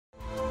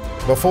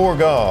Before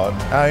God,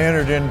 I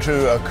entered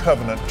into a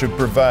covenant to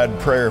provide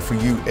prayer for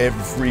you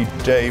every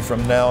day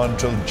from now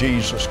until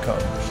Jesus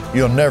comes.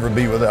 You'll never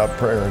be without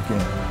prayer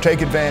again.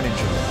 Take advantage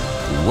of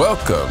that.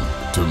 Welcome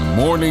to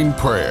Morning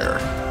Prayer.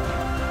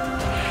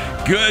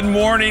 Good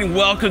morning.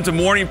 Welcome to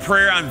Morning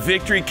Prayer on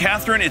Victory.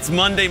 Kathryn, it's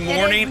Monday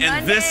morning,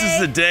 and this is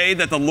the day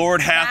that the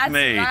Lord hath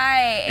made.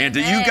 Right. And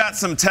you got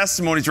some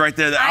testimonies right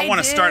there that I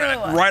want to start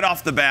right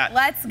off the bat.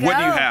 Let's go. What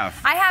do you have?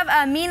 I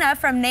have Mina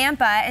from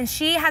Nampa, and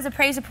she has a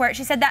praise report.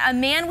 She said that a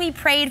man we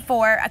prayed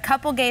for a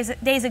couple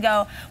days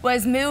ago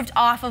was moved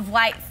off of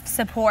life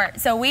support.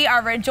 So we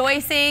are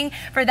rejoicing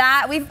for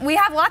that. We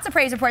have lots of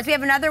praise reports. We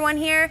have another one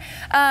here.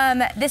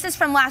 This is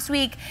from last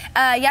week.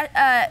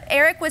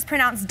 Eric was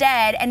pronounced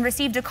dead and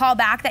received a call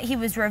back that he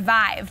was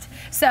revived.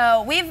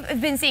 So we've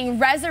been seeing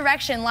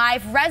resurrection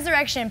life,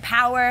 resurrection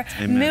power,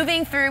 Amen,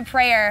 moving through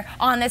prayer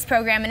on this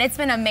program, and it's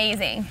been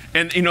amazing.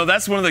 And you know,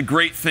 that's one of the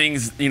great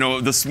things, you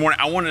know, this morning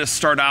I wanted to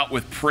start out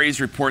with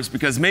praise reports,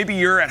 because maybe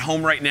you're at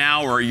home right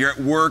now, or you're at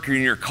work, or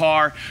in your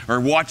car,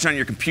 or watching on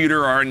your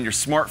computer or on your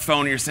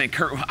smartphone, and you're saying,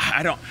 Kurt,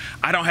 I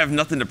don't have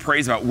nothing to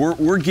praise about.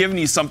 We're giving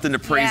you something to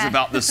praise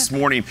about this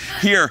morning.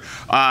 Here,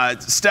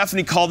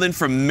 Stephanie called in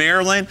from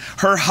Maryland.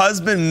 Her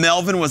husband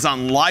Melvin was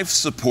on life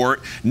support.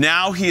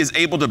 Now he is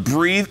able to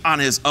breathe on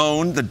his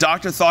own. The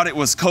doctor thought it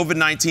was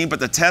COVID-19,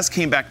 but the test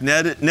came back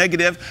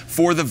negative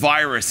for the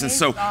virus. And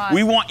so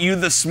we want you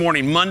this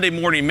morning, Monday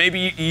morning,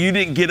 maybe you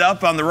didn't get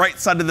up on the right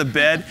side of the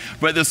bed,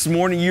 but this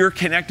morning you're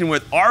connecting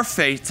with our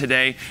faith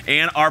today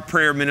and our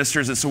prayer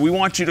ministers. And so we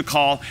want you to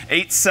call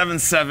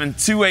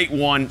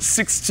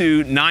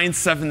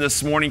 877-281-6297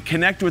 this morning.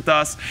 Connect with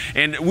us.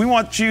 And we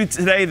want you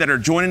today that are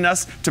joining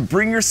us to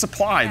bring your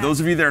supply.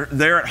 Those of you that are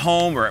there at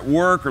home or at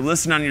work or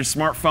listening on your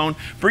smartphone,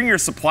 bring your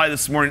supply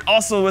this morning.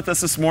 Also with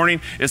us this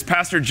morning is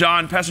Pastor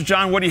John. Pastor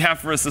John, what do you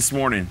have for us this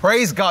morning?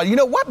 Praise God. You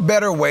know, what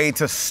better way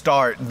to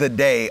start the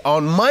day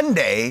on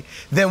Monday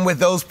than with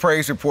those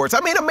praise reports? I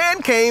mean, a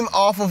man came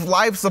off of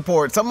life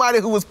support. Somebody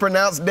who was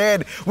pronounced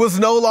dead was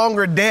no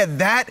longer dead.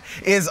 That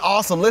is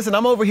awesome. Listen,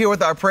 I'm over here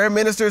with our prayer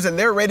ministers, and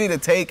they're ready to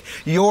take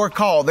your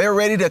call. They're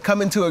ready to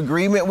come into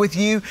agreement with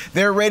you.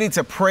 They're ready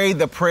to pray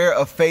the prayer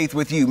of faith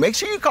with you. Make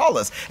sure you call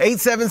us,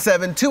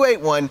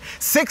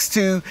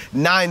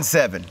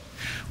 877-281-6297.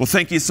 Well,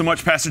 thank you so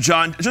much, Pastor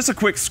John. Just a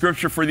quick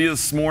scripture for you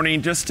this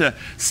morning, just to,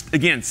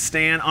 again,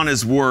 stand on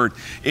his word.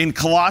 In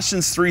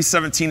Colossians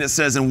 3:17, it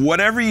says, and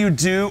whatever you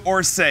do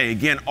or say,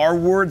 again, our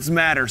words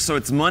matter. So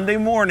it's Monday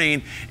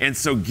morning, and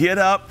so get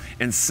up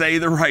and say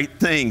the right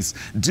things.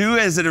 Do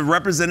as a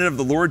representative of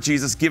the Lord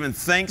Jesus, giving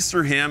thanks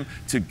through him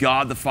to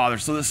God the Father.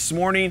 So this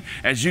morning,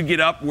 as you get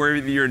up, whether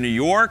you're in New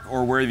York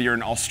or whether you're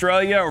in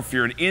Australia or if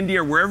you're in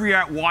India or wherever you're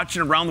at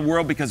watching around the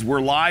world, because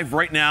we're live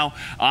right now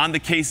on the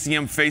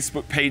KCM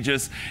Facebook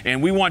pages,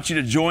 and we want you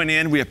to join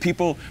in. We have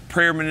people,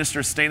 prayer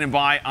ministers standing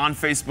by on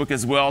Facebook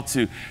as well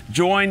to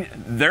join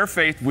their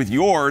faith with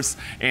yours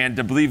and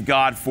to believe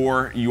God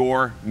for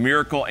your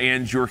miracle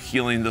and your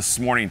healing this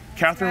morning.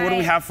 Kathryn, what do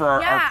we have for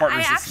our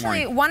partners this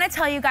morning? I actually want to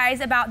tell you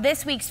guys about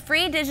this week's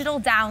free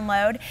digital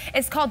download.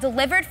 It's called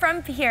Delivered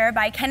from Here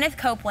by Kenneth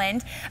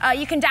Copeland.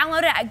 You can download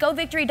it at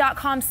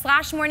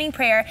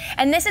govictory.com/morningprayer.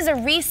 And this is a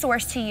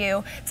resource to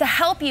you to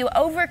help you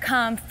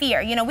overcome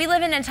fear. You know, we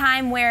live in a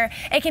time where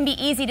it can be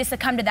easy to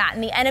succumb to that,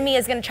 and the enemy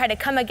is going to try to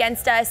come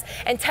against us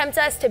and tempt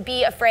us to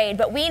be afraid.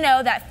 But we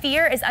know that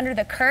fear is under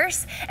the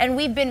curse, and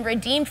we've been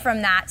redeemed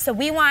from that. So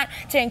we want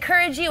to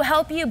encourage you,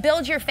 help you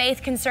build your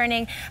faith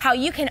concerning how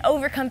you can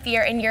overcome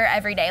fear in your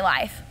everyday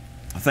life.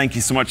 Thank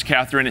you so much,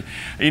 Kathryn.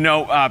 You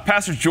know,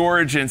 Pastor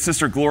George and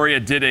Sister Gloria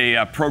did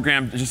a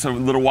program just a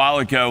little while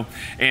ago,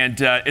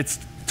 and it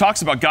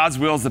talks about God's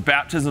will is the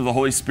baptism of the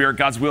Holy Spirit.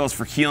 God's will is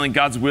for healing.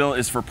 God's will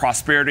is for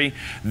prosperity.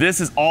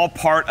 This is all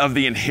part of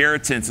the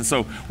inheritance. And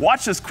so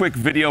watch this quick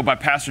video by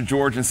Pastor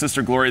George and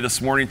Sister Gloria this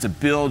morning to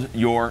build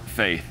your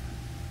faith.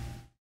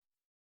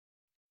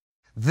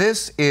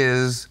 This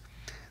is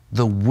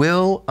the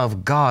will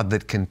of God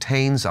that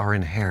contains our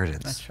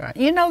inheritance. That's right.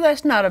 You know,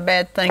 that's not a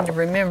bad thing to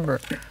remember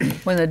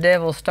when the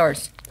devil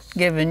starts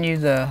giving you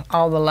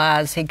all the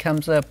lies he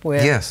comes up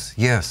with. Yes,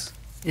 yes.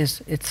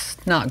 It's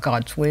not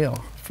God's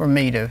will for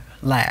me to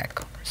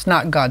lack. It's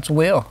not God's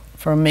will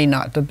for me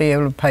not to be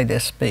able to pay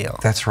this bill.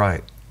 That's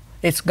right.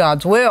 It's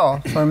God's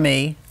will for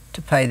me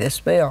to pay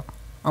this bill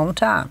on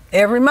time,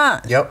 every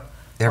month. Yep,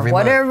 every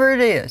month. Whatever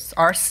it is.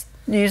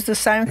 Use the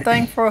same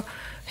thing for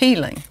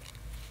healing.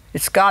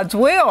 It's God's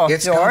will,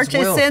 it's George.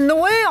 God's will. It's in the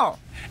will.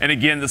 And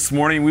again, this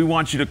morning, we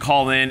want you to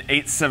call in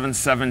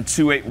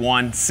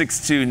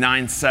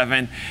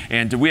 877-281-6297.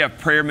 And we have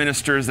prayer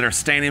ministers that are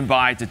standing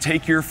by to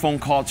take your phone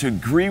call, to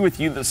agree with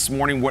you this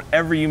morning,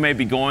 whatever you may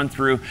be going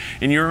through.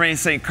 And you may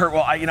say, Kurt,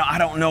 well, I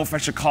don't know if I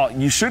should call.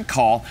 You should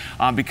call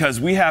because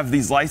we have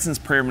these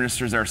licensed prayer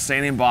ministers that are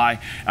standing by.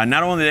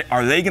 Not only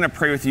are they going to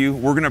pray with you,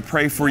 we're going to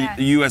pray for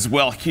you as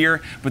well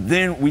here. But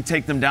then we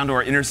take them down to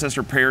our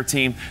intercessor prayer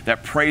team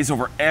that prays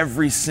over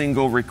every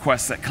single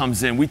request that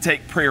comes in. We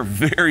take prayer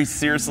very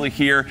seriously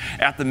here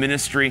at the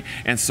ministry,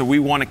 and so we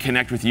want to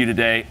connect with you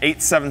today.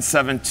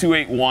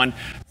 877-281-6297.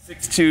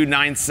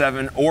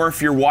 6297, or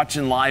if you're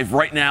watching live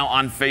right now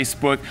on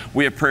Facebook,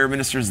 we have prayer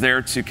ministers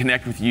there to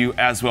connect with you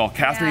as well.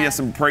 Kathryn, you have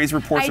some praise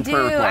reports and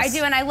prayer requests. I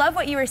do, and I love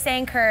what you were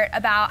saying, Kurt,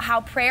 about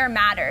how prayer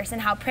matters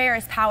and how prayer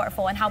is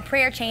powerful and how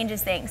prayer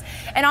changes things.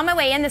 And on my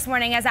way in this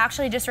morning, I was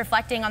actually just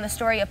reflecting on the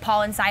story of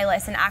Paul and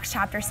Silas in Acts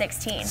chapter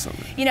 16.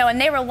 You know,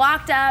 and they were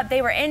locked up,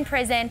 they were in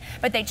prison,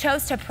 but they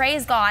chose to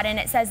praise God, and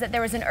it says that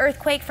there was an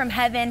earthquake from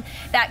heaven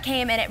that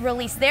came and it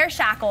released their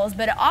shackles,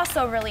 but it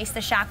also released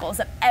the shackles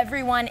of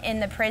everyone in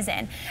the prison.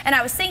 And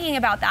I was thinking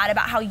about that,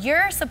 about how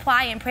your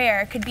supply in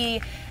prayer could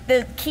be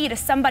the key to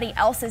somebody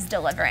else's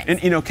deliverance.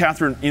 And you know,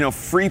 Kathryn, you know,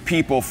 free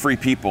people.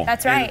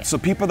 That's right. And so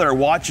people that are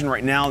watching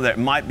right now that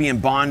might be in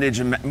bondage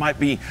and might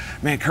be,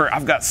 man, Kurt,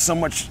 I've got so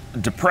much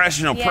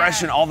depression,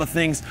 oppression, all the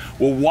things.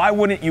 Well, why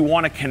wouldn't you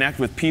want to connect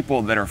with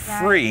people that are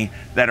free,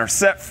 that are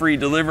set free,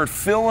 delivered,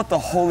 filled with the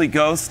Holy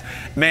Ghost,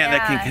 man,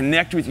 that can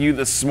connect with you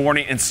this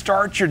morning and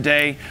start your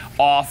day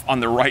off on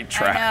the right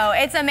track. I know,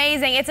 it's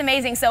amazing, it's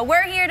amazing. So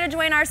we're here to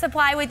join our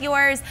supply with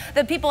yours.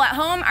 The people at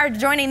home are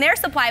joining their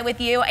supply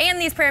with you,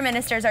 and these prayer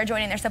ministers are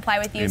joining their supply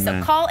with you.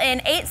 Amen. So call in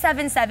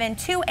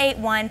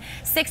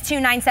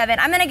 877-281-6297.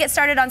 I'm going to get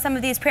started on some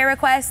of these prayer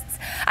requests.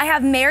 I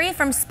have Mary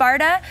from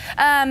Sparta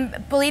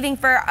believing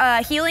for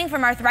healing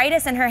from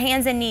arthritis in her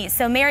hands and knees.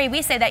 So Mary,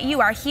 we say that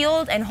you are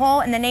healed and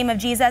whole in the name of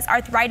Jesus.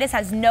 Arthritis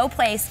has no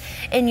place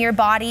in your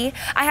body.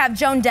 I have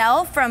Joan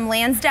Dell from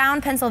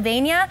Lansdowne,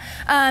 Pennsylvania,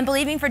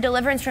 believing for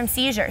deliverance from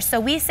seizures. So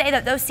we say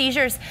that those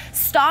seizures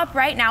stop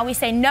right now. We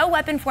say no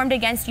weapon formed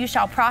against you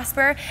shall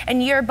prosper,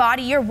 and your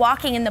body, you're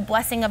walking in the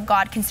blessing of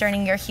God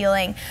concerning your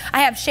healing.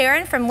 I have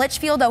Sharon from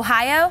Litchfield,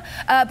 Ohio,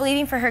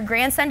 believing for her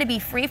grandson to be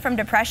free from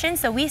depression.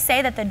 So we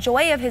say that the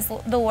joy of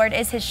the Lord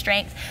is his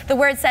strength. The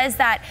word says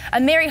that a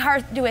merry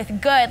heart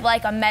doeth good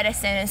like a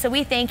medicine. And so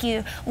we thank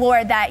you,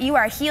 Lord, that you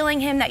are healing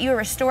him, that you are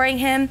restoring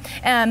him,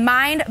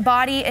 mind,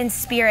 body, and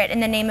spirit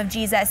in the name of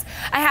Jesus.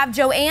 I have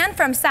Joanne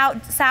from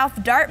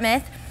South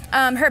Dartmouth.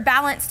 Her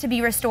balance to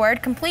be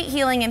restored, complete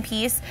healing and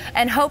peace,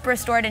 and hope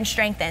restored and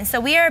strengthened. So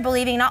we are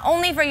believing not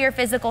only for your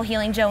physical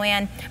healing,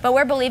 Joanne, but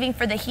we're believing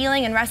for the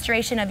healing and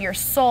restoration of your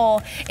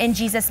soul in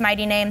Jesus'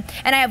 mighty name.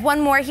 And I have one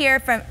more here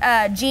from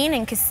Jean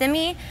in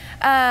Kissimmee,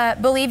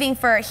 believing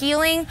for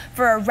healing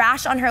for a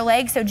rash on her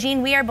leg. So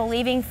Jean, we are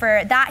believing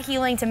for that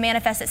healing to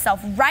manifest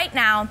itself right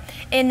now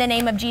in the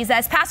name of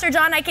Jesus. Pastor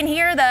John, I can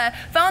hear the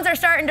phones are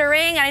starting to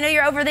ring. I know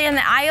you're over there in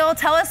the aisle.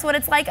 Tell us what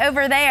it's like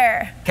over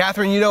there.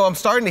 Kathryn, you know, I'm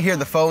starting to hear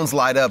the phones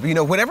light up. You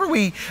know, whenever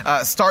we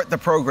start the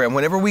program,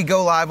 whenever we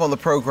go live on the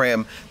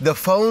program, the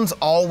phones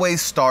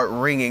always start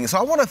ringing. So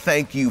I want to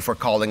thank you for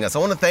calling us. I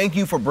want to thank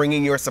you for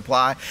bringing your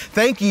supply.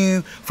 Thank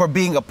you for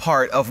being a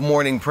part of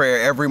morning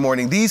prayer every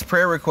morning. These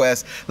prayer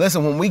requests,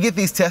 listen, when we get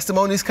these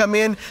testimonies come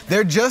in,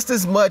 they're just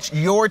as much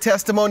your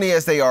testimony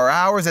as they are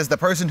ours, as the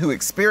person who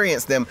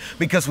experienced them,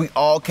 because we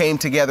all came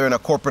together in a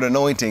corporate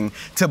anointing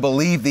to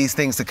believe these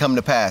things to come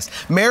to pass.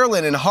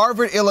 Marilyn in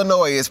Harvard,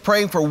 Illinois is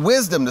praying for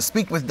wisdom to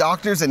speak with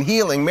doctors and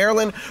healing.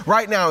 Marilyn,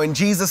 right now in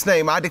Jesus'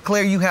 name, I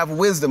declare you have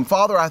wisdom.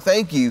 Father, I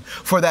thank you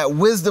for that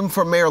wisdom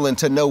for Marilyn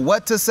to know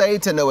what to say,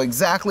 to know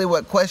exactly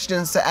what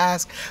questions to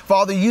ask.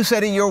 Father, you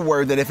said in your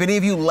word that if any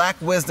of you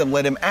lack wisdom,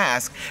 let him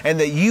ask, and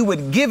that you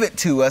would give it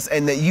to us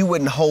and that you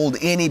wouldn't hold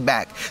any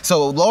back.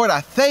 So Lord,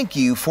 I thank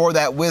you for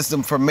that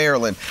wisdom for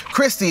Marilyn.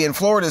 Christy in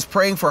Florida is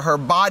praying for her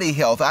body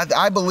health.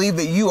 I believe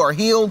that you are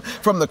healed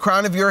from the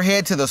crown of your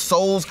head to the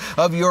soles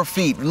of your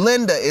feet.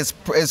 Linda is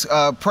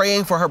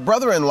praying for her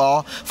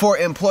brother-in-law for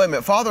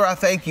employment. Father, I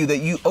thank you that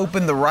you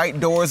open the right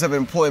doors of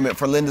employment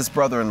for Linda's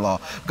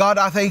brother-in-law. God,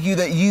 I thank you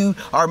that you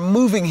are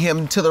moving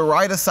him to the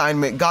right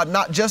assignment. God,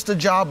 not just a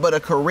job, but a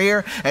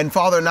career. And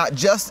Father, not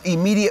just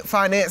immediate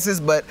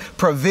finances, but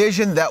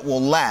provision that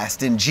will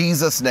last in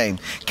Jesus' name.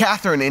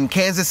 Catherine in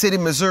Kansas City,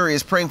 Missouri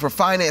is praying for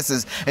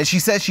finances, and she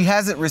says she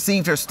hasn't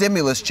received her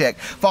stimulus check.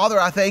 Father,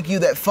 I thank you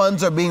that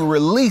funds are being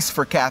released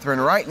for Catherine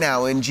right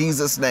now in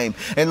Jesus' name.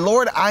 And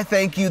Lord, I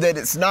thank you that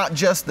it's not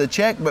just the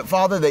check, but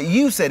Father, that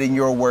you said in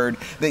your word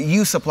that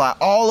you supply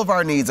all of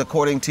our needs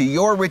according to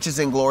your riches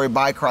and glory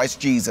by Christ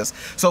Jesus.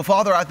 So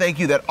Father, I thank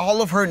you that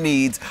all of her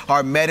needs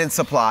are met and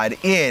supplied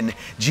in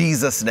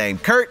Jesus' name.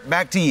 Kurt,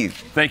 back to you.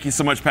 Thank you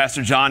so much,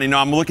 Pastor John. You know,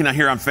 I'm looking out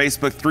here on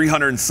Facebook,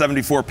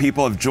 374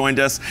 people have joined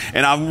us,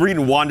 and I'm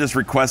reading Wanda's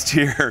request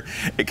here.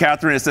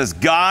 Kathryn, it says,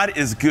 God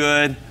is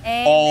good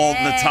all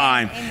the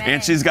time. Amen.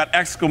 And she's got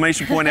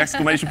exclamation point,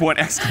 exclamation point,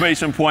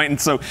 exclamation point. And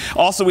so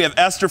also we have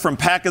Esther from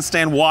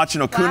Pakistan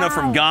watching, Okuna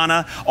from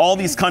Ghana. All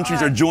these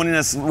countries are joining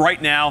us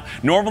right now.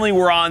 Normally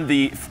we're on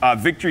the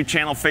Victory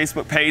Channel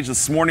Facebook page.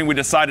 This morning we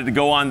decided to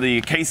go on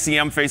the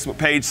KCM Facebook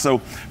page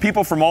so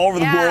people from all over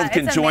the world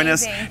can join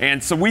us.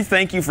 And so we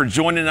thank you for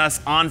joining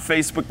us on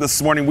Facebook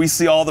this morning. We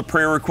see all the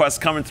prayer requests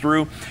coming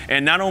through.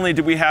 And not only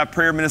do we have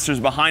prayer ministers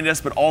behind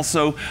us, but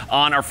also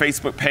on our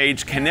Facebook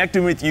page,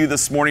 connecting with you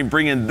this morning,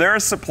 bringing their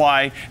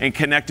supply and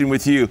connecting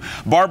with you.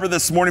 Barbara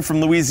this morning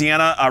from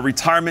Louisiana, a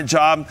retirement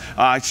job.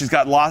 She's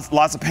got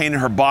lots of pain in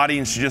her body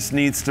and she just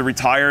needs to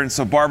retire. And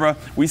so Barbara,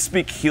 we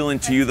speak healing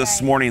to you you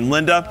this morning.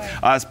 Linda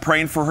is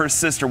praying for her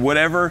sister.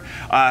 Whatever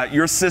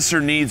your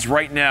sister needs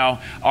right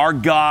now, our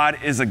God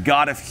is a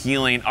God of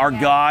healing. Our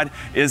God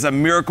is a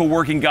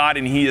miracle-working God,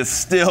 and He is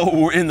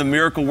still in the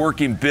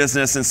miracle-working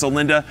business. And so,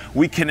 Linda,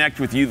 we connect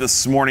with you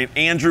this morning.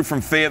 Andrew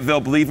from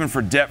Fayetteville, believing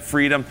for debt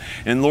freedom.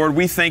 And Lord,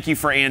 we thank you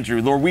for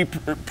Andrew. Lord, we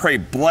pray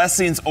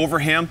blessings over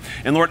him.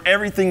 And Lord,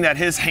 everything that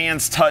his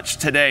hands touch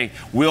today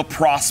will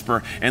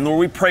prosper. And Lord,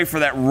 we pray for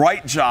that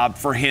right job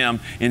for him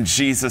in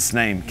Jesus'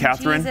 name.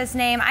 Kathryn? In Jesus'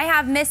 name. I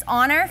have Miss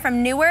Honor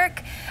from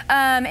Newark,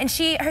 and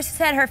she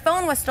said her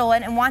phone was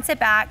stolen and wants it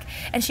back,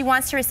 and she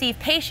wants to receive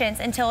patience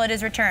until it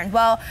is returned.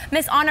 Well,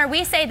 Miss Honor,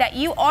 we say that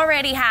you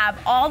already have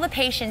all the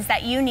patience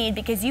that you need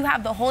because you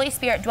have the Holy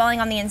Spirit dwelling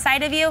on the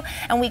inside of you,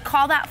 and we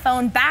call that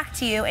phone back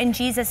to you in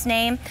Jesus'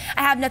 name.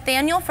 I have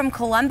Nathaniel from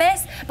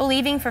Columbus,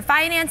 believing for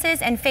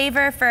finances and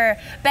favor for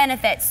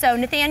benefits. So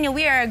Nathaniel,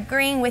 we are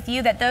agreeing with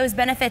you that those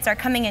benefits are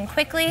coming in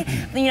quickly.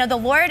 You know, the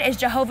Lord is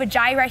Jehovah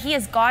Jireh. He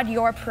is God,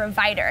 your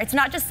provider. It's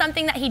not just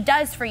something that He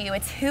does for you,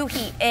 it's who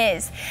He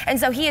is. And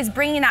so He is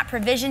bringing that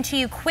provision to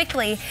you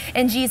quickly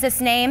in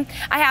Jesus' name.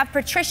 I have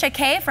Patricia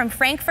K. from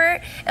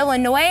Frankfort,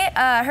 Illinois.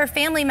 Her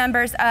family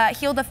members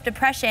healed of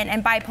depression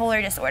and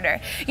bipolar disorder.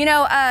 You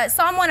know,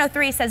 Psalm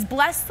 103 says,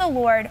 "Bless the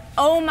Lord,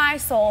 O my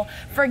soul,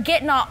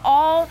 forget not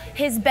all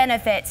His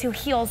benefits, who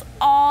heals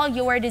all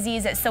your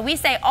diseases." So we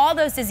say all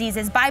those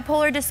diseases,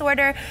 bipolar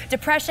disorder,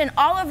 depression,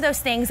 all of those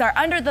things are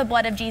under the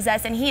blood of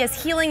Jesus, and He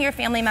is healing your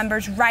family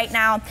members right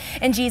now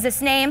in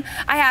Jesus' name.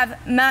 I have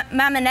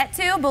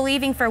Mamanetu,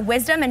 believing for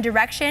wisdom and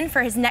direction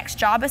for his next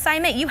job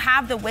assignment. You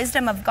have the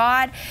wisdom of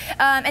God.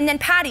 And then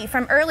Patty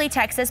from Early,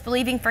 Texas,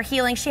 believing for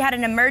healing. She had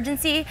an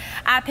emergency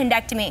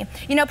appendectomy.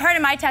 You know, part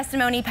of my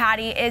testimony,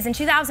 Patty, is in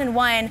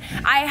 2001,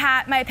 I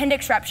had my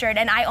appendix ruptured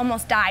and I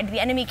almost died. The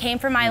enemy came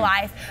for my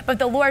life, but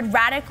the Lord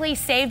radically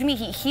saved me.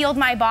 He healed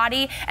my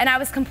body, and I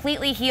was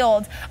completely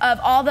healed of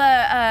all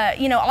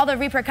the, all the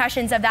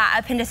repercussions of that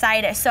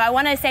appendicitis. So I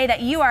want to say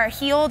that you are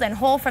healed and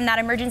whole from that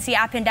emergency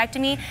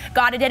appendectomy.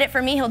 God did it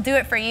for me. He'll do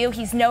it for you.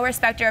 He's no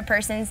respecter of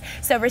persons.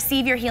 So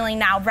receive your healing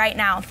now, right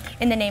now,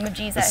 in the name of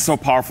Jesus. It's so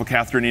powerful,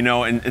 Kathryn. You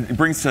know, and it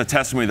brings to a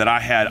testimony that I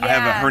had. I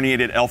have a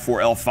herniated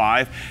L4,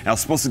 L5, and I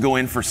was supposed to go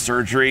in for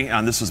surgery.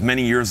 This was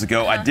many years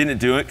ago. I didn't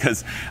do it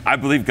because I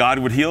believed God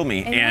would heal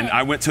me. Amen. And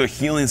I went to a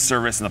healing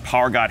service, and the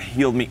power of God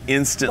healed me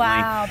instantly.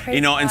 Wow,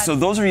 praise God. And so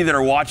those of you that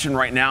are watching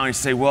right now, and you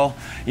say, well,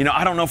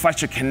 I don't know if I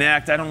should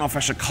connect. I don't know if I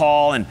should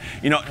call. And,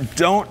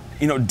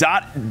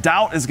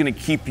 doubt is going to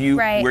keep you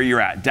where you're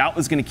at. Doubt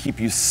is going to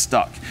keep you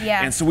stuck.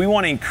 Yeah. And so we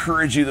want to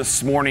encourage you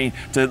this morning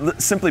to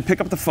simply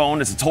pick up the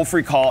phone. It's a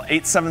toll-free call,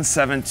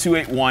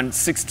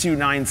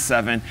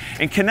 877-281-6297,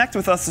 and connect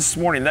with us this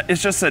morning.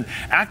 It's just an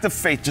act of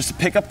faith, just to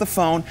pick up the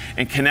phone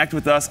and connect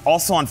with us.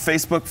 Also on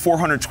Facebook,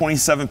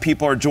 427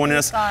 people are joining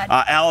us.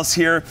 Alice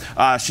here,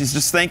 she's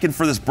just thanking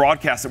for this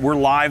broadcast that we're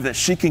live, that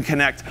she can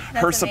connect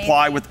her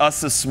supply with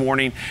us this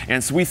morning.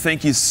 And so we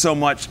thank you so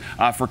much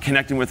for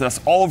connecting with us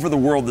all over the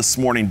world this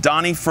morning.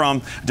 Donnie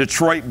from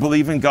Detroit,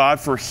 believing God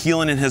for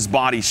healing in his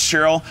body.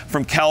 Cheryl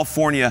from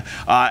California,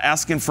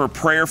 asking for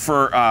prayer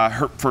for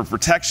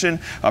protection,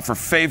 for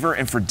favor,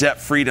 and for debt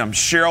freedom.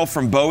 Cheryl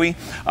from Bowie,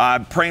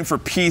 praying for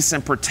peace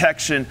and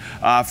protection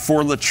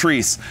for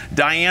Latrice.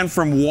 Diane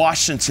from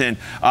Washington,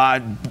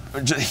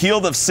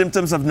 healed of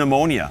symptoms of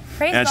pneumonia.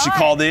 Praise and God. She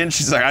called in.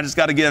 She's like, I just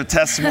got to give a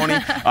testimony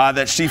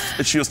that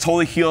she was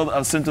totally healed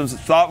of symptoms.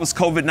 Thought it was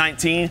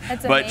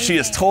COVID-19, but she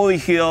is totally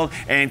healed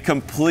and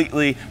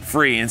completely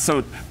free. And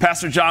so,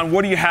 Pastor John,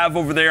 what do you have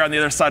over there on the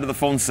other side of the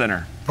phone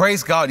center?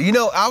 Praise God.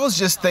 I was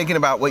just thinking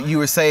about what you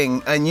were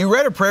saying, and you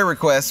read a prayer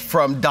request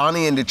from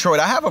Donnie in Detroit.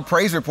 I have a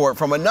praise report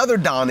from another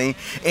Donnie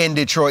in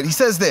Detroit. He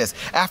says this: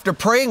 after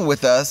praying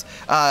with us,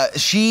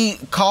 she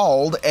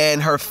called,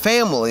 and her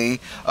family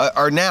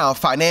are now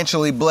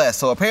financially blessed.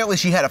 So apparently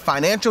she had a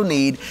financial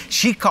need.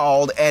 She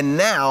called, and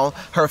now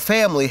her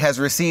family has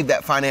received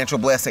that financial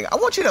blessing. I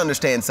want you to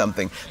understand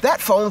something.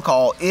 That phone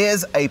call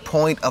is a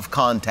point of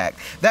contact.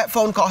 That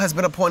phone call has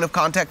been a point of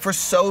contact for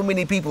so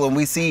many people, and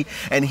we see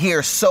and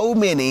hear so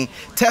many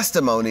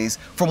testimonies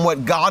from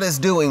what God is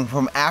doing.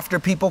 From after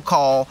people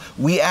call,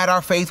 we add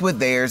our faith with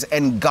theirs,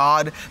 and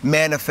God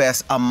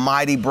manifests a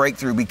mighty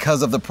breakthrough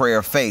because of the prayer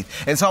of faith.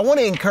 And so I want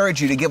to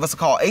encourage you to give us a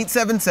call,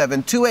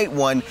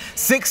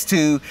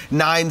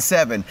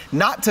 877-281-6297.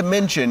 Not to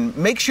mention,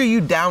 make sure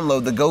you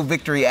download the Go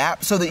Victory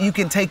app so that you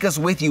can take us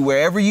with you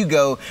wherever you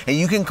go, and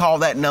you can call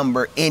that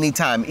number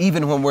anytime,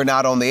 even when we're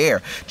not on the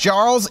air.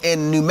 Charles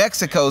in New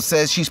Mexico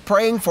says she's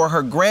praying for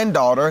her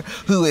granddaughter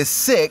who is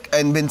sick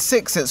and been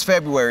sick since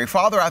February.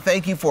 Father, I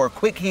thank you for a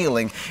quick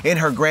healing in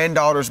her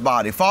granddaughter's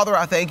body. Father,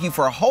 I thank you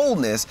for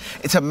wholeness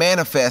to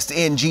manifest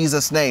in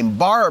Jesus' name.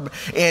 Barb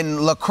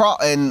in La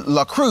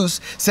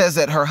Cruz says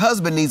that her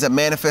husband needs a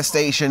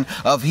manifestation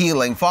of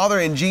healing.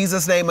 Father, in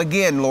Jesus' name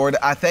again, Lord,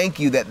 I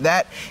thank you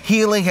that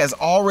healing has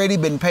already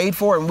been paid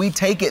for, and we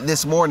take it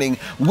this morning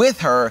with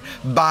her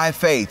by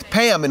faith.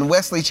 Pam in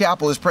Wesley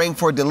Chapel is praying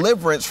for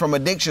deliverance from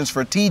addictions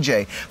for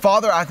TJ.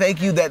 Father, I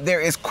thank you that there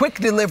is quick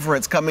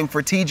deliverance coming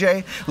for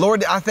TJ.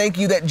 Lord, I thank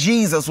you that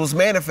Jesus was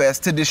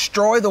manifest to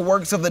destroy the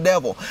works of the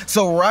devil.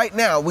 So right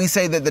now we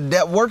say that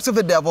the works of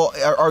the devil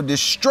are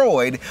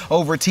destroyed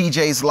over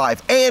TJ's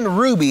life. And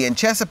Ruby in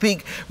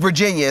Chesapeake,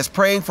 Virginia is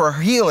praying for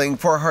healing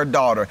for her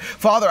daughter.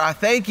 Father, I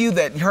thank you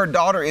that her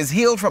daughter is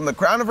healed from the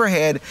crown of her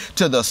head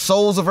to the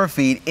soles of her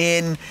feet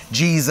in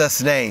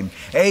Jesus' name.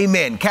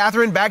 Amen.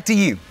 Kathryn, back to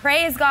you.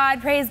 Praise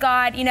God, praise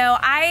God. You know,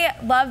 I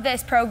love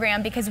this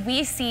program because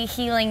we see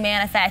healing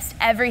manifest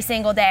every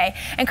single day.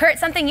 And Kurt,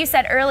 something you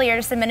said earlier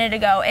just a minute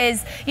ago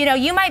is, you know,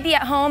 you might be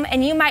at home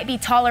and you might be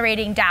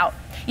tolerating doubt.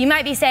 You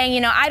might be saying,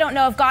 you know, I don't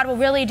know if God will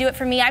really do it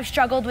for me. I've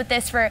struggled with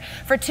this for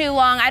too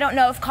long. I don't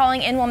know if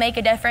calling in will make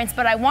a difference,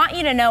 but I want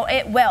you to know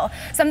it will.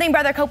 Something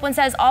Brother Copeland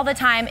says all the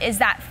time is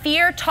that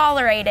fear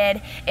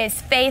tolerated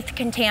is faith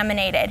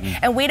contaminated.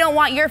 And we don't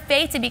want your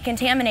faith to be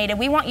contaminated.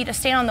 We want you to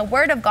stand on the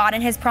Word of God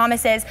and His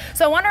promises.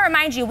 So I want to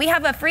remind you, we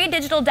have a free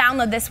digital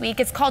download this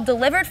week. It's called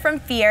Delivered from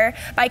Fear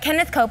by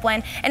Kenneth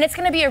Copeland, and it's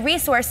going to be a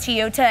resource to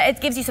you.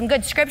 It gives you some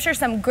good scripture,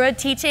 some good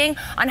teaching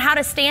on how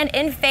to stand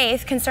in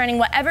faith concerning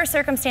whatever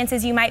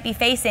circumstances you might be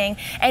facing,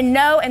 and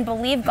know and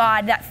believe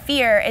God that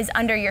fear is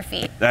under your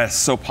feet. That's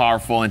so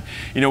powerful. And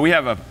you know, we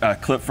have a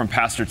clip from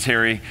Pastor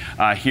Terry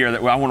here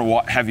that I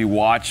want to have you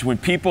watch. When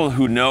people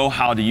who know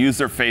how to use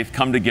their faith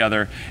come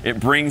together, it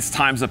brings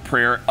times of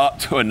prayer up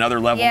to another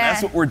level. Yeah. And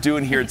that's what we're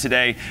doing here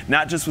today,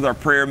 not just with our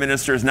prayer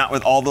ministers, not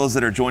with all those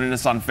that are joining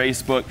us on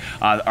Facebook,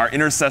 our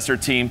intercessor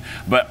team,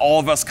 but all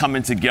of us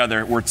coming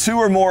together. Where two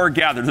or more are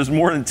gathered, there's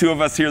more than two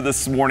of us here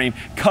this morning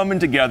coming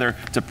together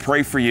to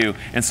pray for you.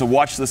 And so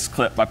watch this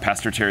clip by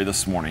Pastor Terry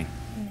this morning.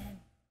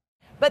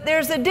 But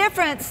there's a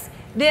difference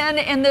then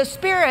in the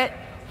spirit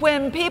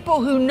when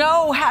people who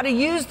know how to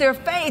use their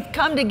faith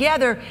come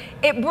together.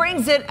 It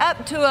brings it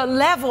up to a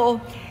level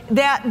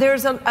that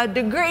there's a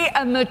degree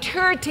of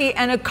maturity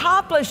and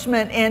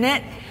accomplishment in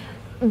it,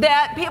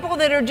 that people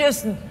that are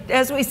just,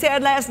 as we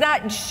said last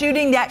night,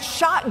 shooting that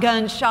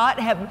shotgun shot,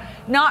 have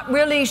not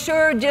really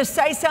sure, just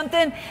say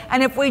something,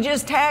 and if we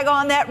just tag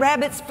on that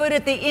rabbit's foot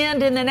at the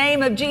end in the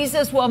name of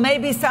Jesus, well,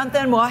 maybe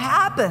something will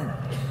happen.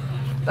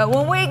 But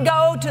when we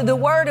go to the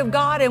Word of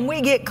God and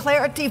we get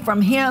clarity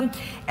from Him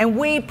and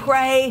we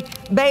pray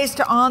based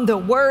on the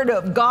Word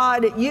of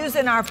God,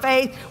 using our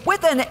faith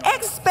with an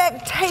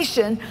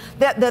expectation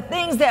that the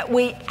things that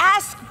we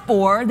ask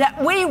for,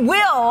 that we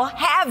will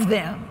have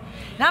them.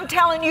 And I'm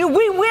telling you,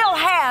 we will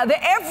have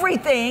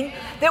everything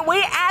that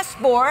we ask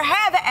for,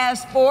 have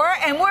asked for,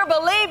 and we're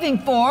believing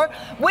for.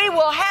 We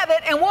will have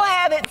it, and we'll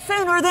have it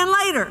sooner than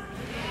later.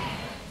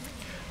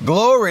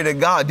 Glory to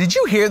God. Did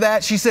you hear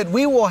that? She said,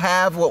 we will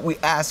have what we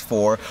ask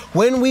for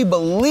when we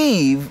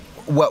believe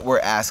what we're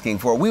asking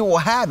for. We will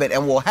have it,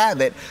 and we'll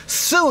have it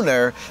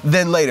sooner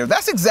than later.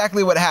 That's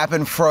exactly what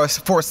happened for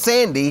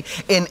Sandy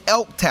in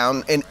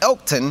Elkton.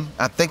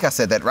 I think I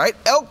said that right.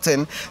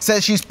 Elkton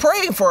says she's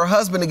praying for her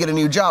husband to get a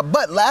new job,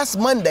 but last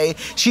Monday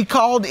she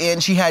called in.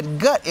 She had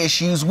gut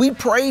issues. We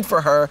prayed for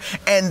her,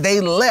 and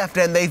they left,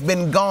 and they've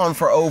been gone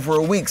for over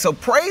a week. So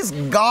praise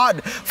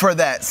God for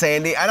that,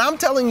 Sandy. And I'm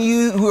telling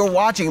you who are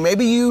watching,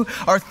 maybe you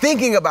are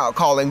thinking about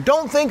calling.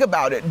 Don't think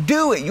about it.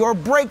 Do it. Your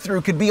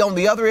breakthrough could be on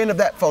the other end of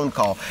that phone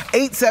call.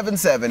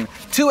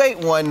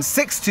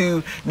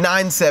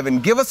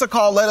 877-281-6297. Give us a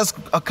call. Let us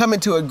come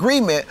into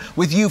agreement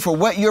with you for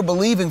what you're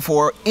believing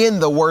for in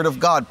the Word of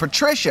God.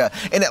 Patricia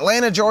in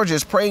Atlanta, Georgia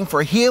is praying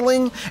for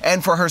healing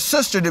and for her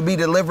sister to be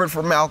delivered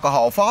from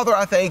alcohol. Father,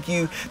 I thank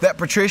you that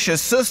Patricia's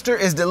sister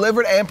is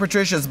delivered and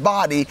Patricia's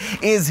body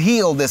is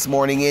healed this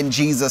morning in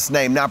Jesus'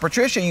 name. Now,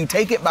 Patricia, you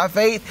take it by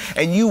faith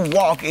and you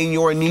walk in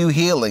your new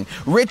healing.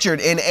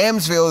 Richard in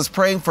Amesville is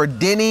praying for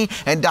Denny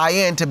and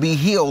Diane to be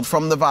healed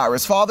from the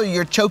virus. Father,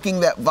 you're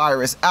choking that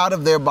virus out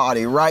of their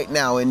body right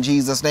now in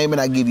Jesus' name,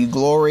 and I give you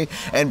glory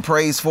and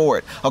praise for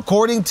it.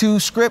 According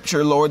to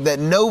Scripture, Lord, that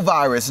no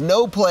virus,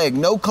 no plague,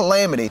 no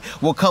calamity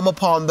will come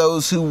upon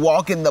those who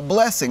walk in the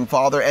blessing,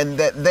 Father, and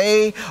that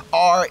they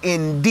are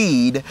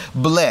indeed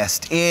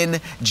blessed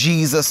in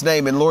Jesus'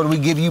 name. And Lord, we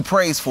give you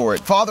praise for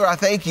it. Father, I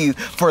thank you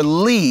for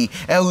Lee,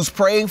 who's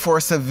praying for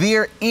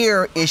severe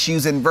ear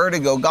issues and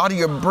vertigo. God,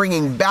 you're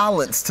bringing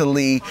balance to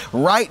Lee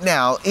right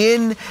now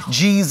in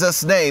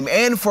Jesus' name.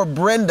 And for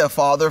Brenda,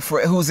 Father,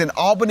 who's in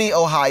Albany,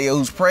 Ohio,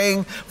 who's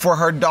praying for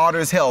her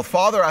daughter's health.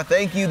 Father, I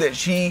thank you that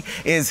she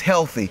is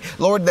healthy.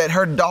 Lord, that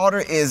her daughter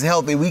is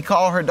healthy. We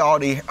call her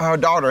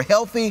daughter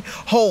healthy,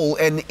 whole,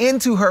 and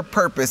into her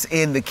purpose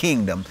in the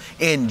kingdom.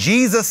 In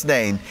Jesus'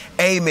 name,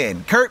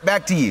 amen. Kurt,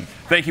 back to you.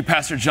 Thank you,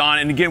 Pastor John.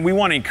 And again, we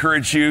want to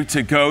encourage you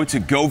to go to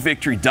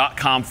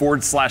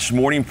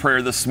govictory.com/morning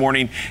prayer this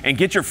morning and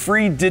get your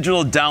free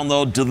digital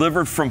download,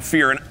 Delivered from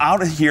Fear. And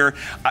out of here,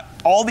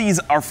 all these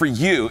are for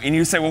you. And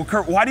you say, well,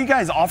 Kurt, why do you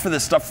guys offer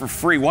this stuff for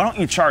free? Why don't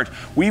you charge?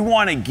 We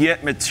want to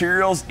get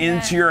materials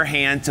into your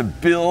hand to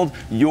build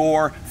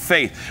your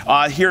faith.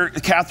 Here,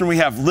 Kathryn, we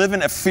have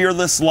living a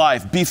fearless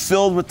life. Be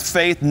filled with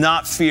faith,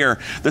 not fear.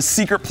 The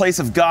secret place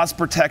of God's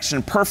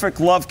protection. Perfect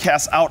love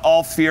casts out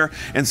all fear,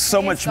 and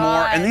so much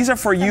more. And these are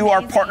for you,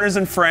 our partners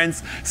and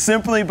friends,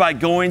 simply by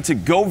going to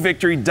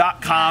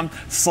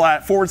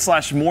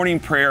govictory.com/morning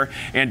prayer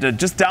and to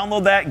just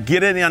download that,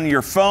 get it on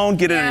your phone,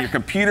 get it on your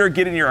computer,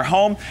 get it in your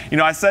home. You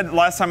know, I said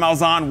last time I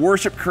was on,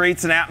 worship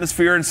creates an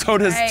atmosphere, and so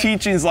does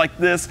teachings like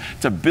this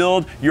to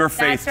build your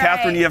faith.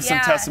 Kathryn, you have some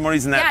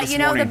testimonies in that this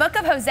morning. The book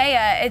of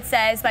Hosea, it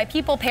says, "My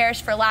people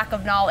perish for lack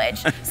of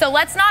knowledge." So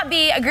let's not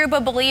be a group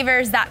of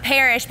believers that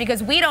perish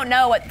because we don't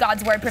know what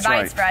God's word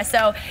provides for us.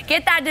 So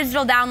get that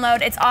digital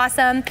download. It's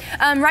awesome.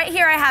 Right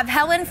here I have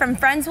Helen from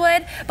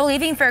Friendswood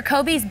believing for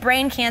Kobe's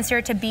brain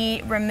cancer to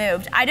be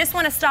removed. I just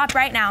want to stop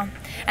right now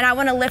and I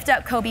want to lift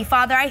up Kobe.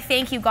 Father, I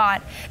thank you,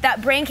 God,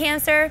 that brain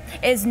cancer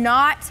is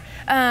not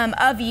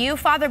of you.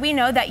 Father, we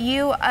know that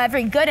you,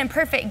 every good and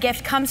perfect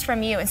gift comes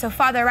from you. And so,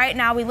 Father, right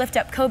now we lift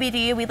up Kobe to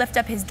you. We lift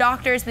up his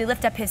doctors. We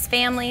lift up his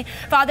family.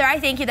 Father, I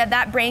thank you that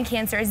that brain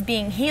cancer is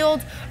being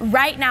healed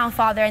right now,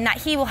 Father, and that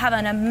he will have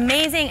an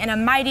amazing and a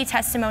mighty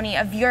testimony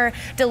of your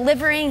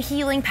delivering,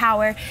 healing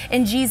power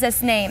in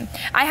Jesus' name.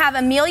 I have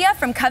Amelia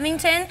from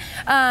Covington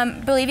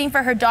believing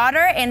for her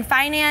daughter and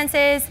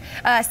finances,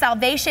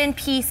 salvation,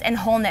 peace, and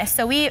wholeness.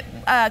 So we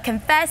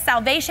confess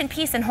salvation,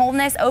 peace, and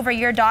wholeness over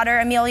your daughter,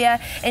 Amelia,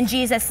 in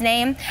Jesus'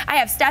 name. I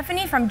have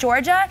Stephanie from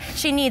Georgia.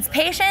 She needs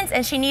patience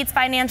and she needs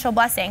financial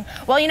blessing.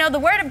 Well, you know, the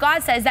Word of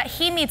God says that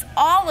He meets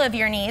all of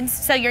your needs.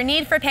 So your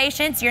need for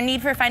patience, your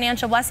need for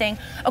financial blessing,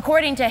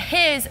 according to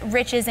His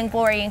riches and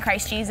glory in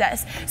Christ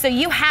Jesus. So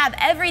you have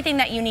everything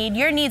that you need.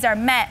 Your needs are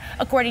met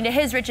according to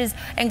His riches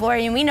and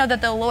glory. And we know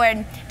that the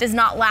Lord does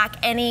not lack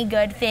any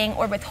good thing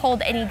or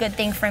withhold any good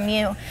thing from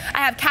you. I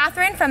have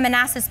Catherine from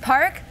Manassas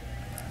Park,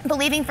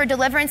 believing for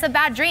deliverance of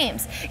bad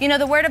dreams. You know,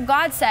 the Word of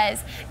God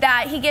says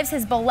that He gives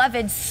His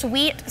beloved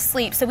sweet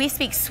sleep. So we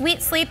speak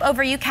sweet sleep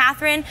over you,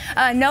 Catherine.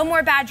 No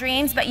more bad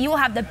dreams, but you will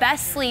have the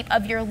best sleep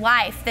of your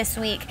life this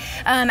week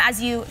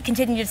as you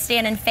continue to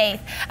stand in faith.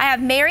 I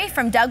have Mary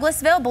from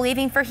Douglasville,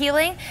 believing for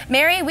healing.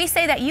 Mary, we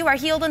say that you are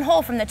healed and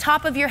whole from the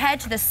top of your head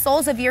to the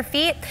soles of your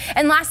feet.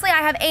 And lastly,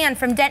 I have Anne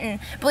from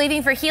Denton,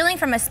 believing for healing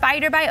from a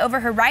spider bite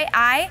over her right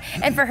eye,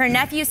 and for her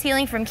nephew's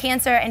healing from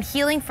cancer, and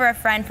healing for a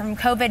friend from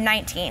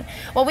COVID-19.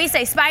 Well, we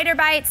say spider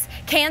bites,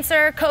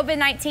 cancer,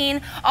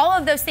 COVID-19, all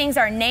of those things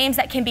are names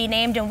that can be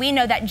named, and we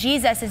know that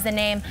Jesus is the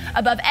name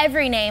above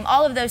every name.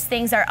 All of those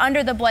things are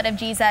under the blood of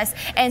Jesus.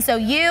 And so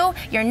you,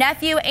 your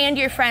nephew, and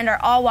your friend are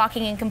all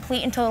walking in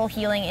complete and total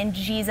healing in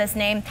Jesus'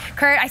 name.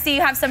 Kurt, I see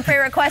you have some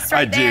prayer requests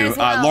right there as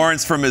well. I do.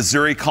 Lawrence from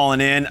Missouri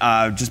calling in,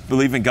 just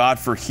believing God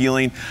for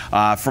healing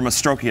from a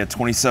stroke he had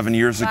 27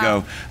 years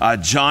ago.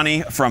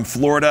 Johnny from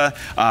Florida,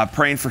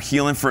 praying for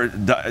healing,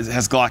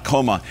 has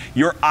glaucoma.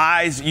 Your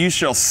eyes, you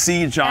shall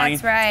see, Johnny,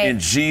 that's right, in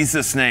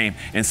Jesus' name.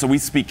 And so we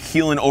speak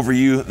healing over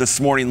you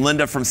this morning.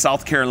 Linda from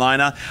South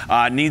Carolina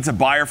needs a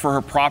buyer for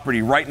her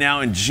property right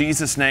now in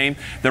Jesus' name.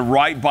 The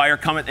right buyer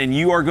coming, and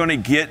you are going to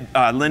get,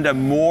 Linda,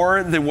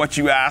 more than what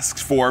you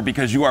asked for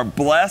because you are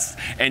blessed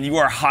and you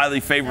are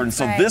highly favored.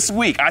 That's and so right. This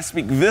week, I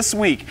speak this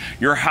week,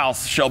 your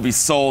house shall be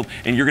sold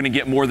and you're going to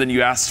get more than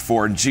you asked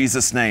for in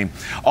Jesus' name.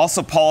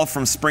 Also, Paula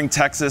from Spring,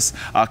 Texas,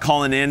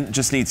 calling in,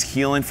 just needs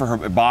healing for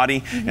her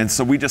body. And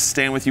so we just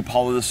stand with you,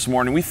 Paula, this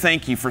morning. We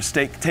thank you for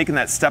taking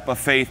that step of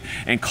faith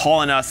and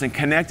calling us and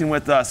connecting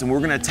with us. And we're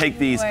going to take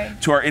these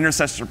to our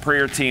intercessor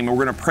prayer team. And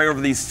we're going to pray over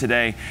these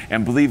today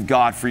and believe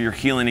God for your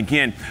healing.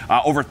 Again,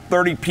 over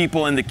 30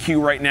 people in the queue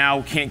right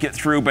now. Can't get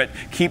through, but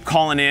keep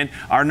calling in.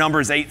 Our number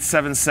is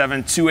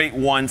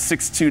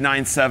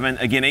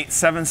 877-281-6297. Again,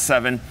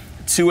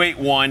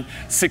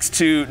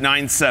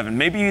 877-281-6297.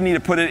 Maybe you need to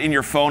put it in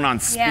your phone on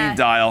speed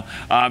dial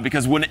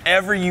because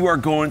whenever you are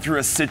going through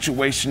a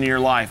situation in your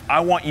life,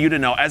 I want you to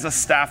know, as a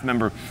staff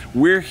member,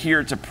 we're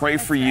here to pray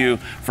for you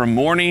from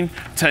morning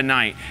to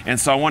night. And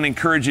so I want to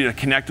encourage you to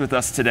connect with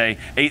us today,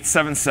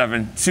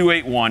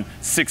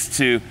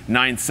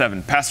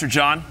 877-281-6297. Pastor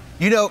John?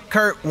 You know,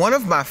 Kurt, one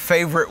of my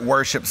favorite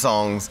worship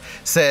songs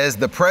says,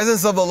 "The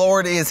presence of the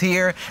Lord is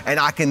here, and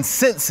I can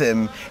sense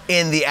Him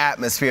in the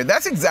atmosphere."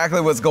 That's exactly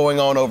what's going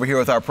on over here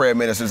with our prayer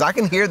ministers. I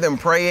can hear them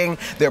praying.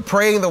 They're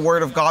praying the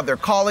Word of God. They're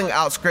calling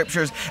out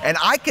scriptures, and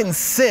I can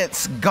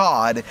sense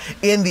God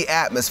in the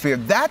atmosphere.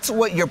 That's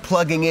what you're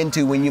plugging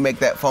into when you make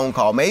that phone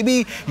call.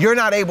 Maybe you're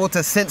not able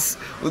to sense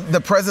the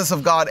presence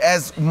of God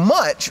as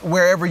much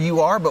wherever you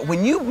are, but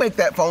when you make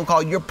that phone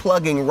call, you're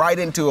plugging right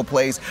into a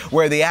place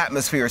where the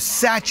atmosphere is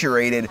saturated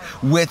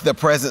with the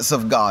presence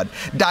of God.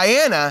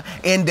 Diana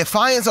in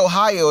Defiance,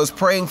 Ohio is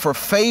praying for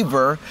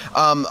favor.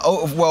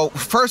 Well,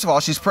 first of all,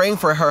 she's praying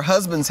for her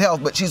husband's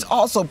health, but she's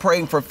also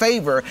praying for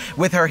favor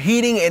with her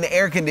heating and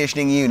air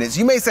conditioning units.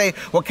 You may say,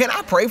 well, can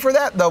I pray for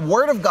that? The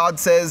Word of God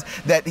says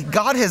that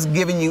God has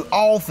given you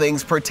all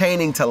things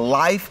pertaining to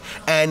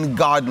life and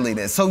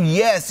godliness. So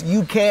yes,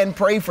 you can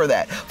pray for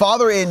that.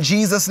 Father, in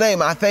Jesus'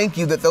 name, I thank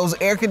you that those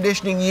air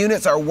conditioning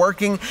units are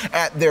working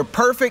at their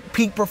perfect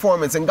peak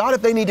performance. And God,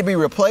 if they need to be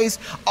replaced, place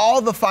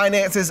all the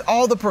finances,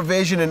 all the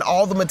provision, and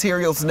all the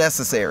materials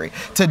necessary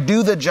to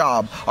do the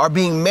job are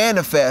being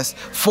manifest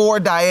for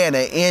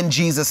Diana in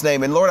Jesus'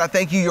 name. And Lord, I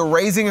thank you, you're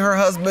raising her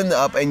husband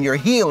up and you're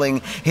healing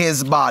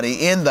his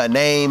body in the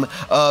name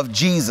of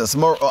Jesus.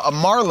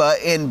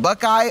 Marla in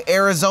Buckeye,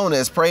 Arizona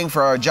is praying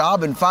for our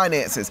job and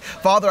finances.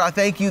 Father, I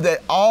thank you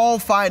that all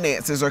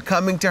finances are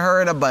coming to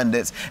her in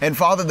abundance. And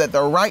Father, that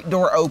the right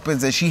door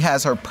opens and she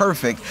has her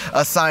perfect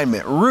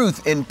assignment.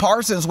 Ruth in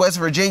Parsons, West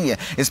Virginia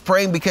is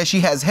praying because she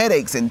has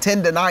headaches and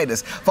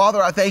tendinitis.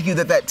 Father, I thank you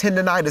that that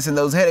tendinitis and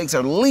those headaches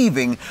are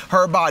leaving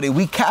her body.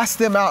 We cast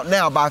them out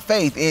now by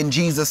faith in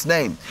Jesus'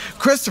 name.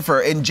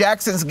 Christopher in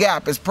Jackson's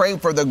Gap is praying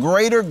for the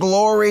greater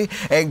glory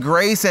and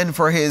grace and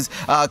for his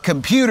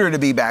computer to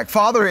be back.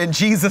 Father, in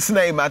Jesus'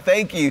 name, I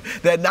thank you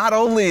that not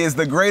only is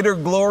the greater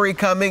glory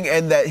coming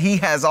and that he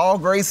has all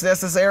grace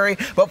necessary,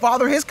 but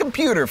Father, his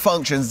computer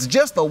functions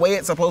just the way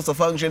it's supposed to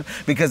function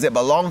because it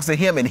belongs to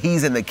him and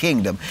he's in the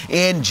kingdom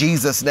in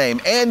Jesus'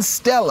 name. And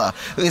Stella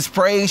is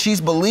praying,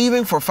 she's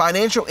believing for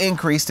financial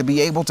increase to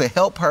be able to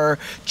help her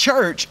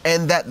church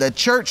and that the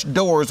church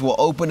doors will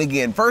open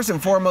again. First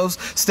and foremost,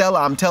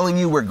 Stella, I'm telling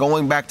you, we're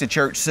going back to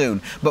church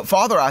soon. But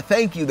Father, I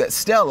thank you that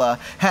Stella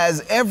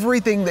has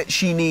everything that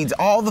she needs,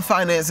 all the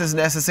finances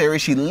necessary.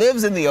 She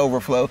lives in the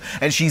overflow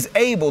and she's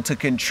able to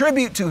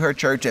contribute to her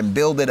church and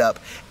build it up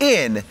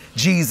in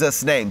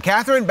Jesus' name.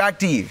 Kathryn, back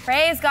to you.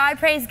 Praise God,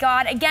 praise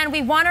God. Again,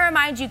 we want to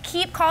remind you,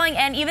 keep calling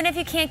in. Even if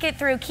you can't get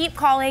through, keep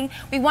calling.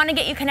 We want to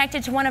get you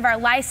connected to one of our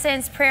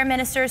licensed prayer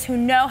ministers who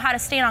know how to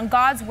stand on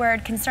God's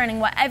word concerning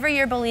whatever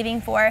you're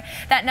believing for.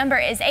 That number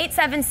is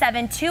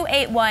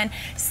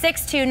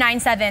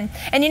 877-281-6297.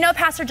 And you know,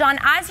 Pastor John,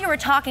 as you were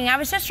talking, I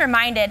was just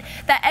reminded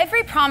that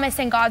every promise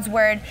in God's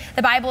word,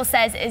 the Bible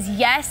says, is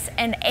yes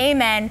and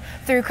amen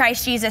through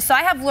Christ Jesus. So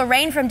I have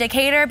Lorraine from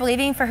Decatur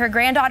believing for her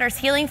granddaughter's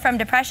healing from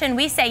depression.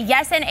 We say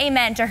yes and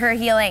amen to her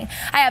healing.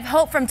 I have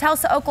Hope from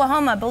Tulsa,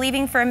 Oklahoma,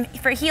 believing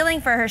for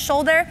healing for her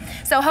shoulder.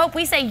 So Hope,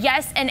 we say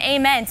yes and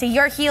amen to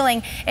your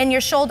healing in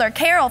your shoulder.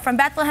 Carol from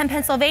Bethlehem,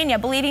 Pennsylvania,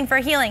 believing for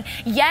healing.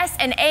 Yes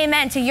and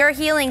amen to your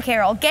healing,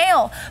 Carol.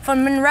 Gail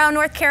from Monroe,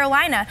 North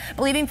Carolina,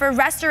 believing for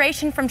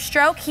restoration from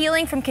stroke,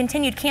 healing from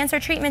continued cancer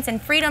treatments,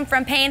 and freedom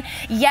from pain.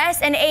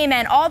 Yes and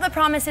amen. All the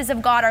promises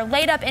of God are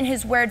laid up in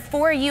his word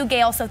for you,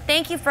 Gail. So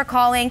thank you for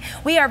calling.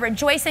 We are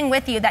rejoicing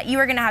with you that you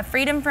are going to have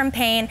freedom from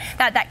pain,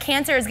 that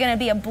cancer is going to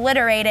be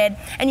obliterated,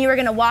 and you are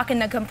going to walk in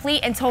the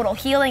complete and total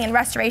healing and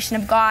restoration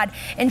of God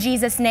in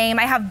Jesus' name.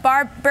 I have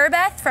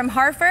Burbeth from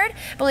Hartford,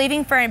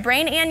 believing for a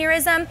brain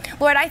aneurysm.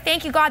 Lord, I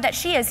thank you, God, that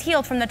she is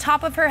healed from the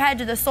top of her head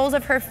to the soles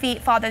of her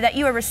feet, Father, that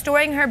you are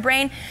restoring her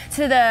brain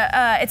to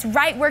its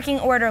right working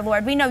order,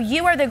 Lord. We know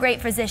you are the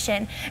great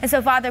physician. And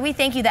so, Father, we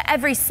thank you that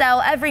every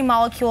cell, every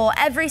molecule,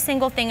 every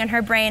single thing in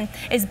her brain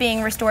is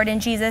being restored in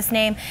Jesus'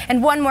 name.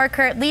 And one more,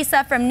 Kurt,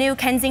 Lisa from New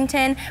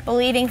Kensington,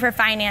 believing for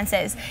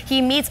finances.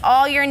 He meets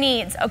all your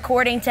needs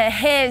according to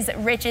his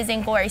riches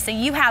and glory. So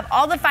you have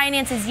all the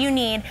finances you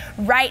need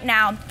right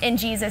now in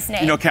Jesus'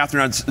 name. You know,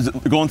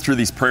 Kathryn, going through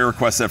these prayer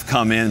requests that have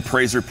come in,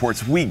 praise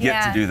reports, we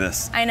get to do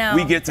this. I know.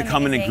 We get to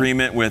come in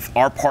agreement with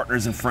our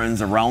partners and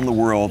friends around the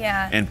world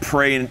and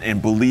pray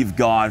and believe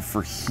God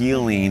for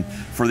healing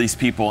for these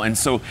people. And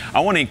so I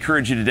want to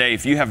encourage you today,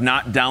 if you have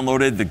not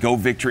downloaded the Go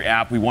Victory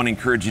app, we want to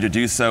encourage you to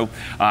do so.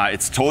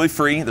 It's totally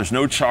free. There's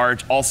no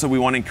charge. Also, we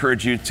want to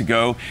encourage you to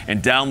go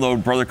and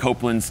download Brother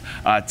Copeland's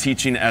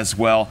teaching as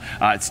well.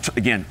 It's,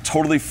 again,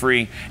 totally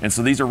free. And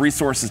so these are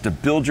resources to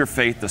build your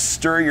faith, to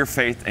stir your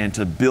faith, and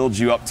to build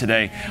you up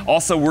today.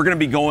 Also, we're going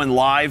to be going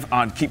live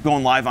keep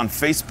going live on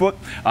Facebook.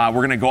 We're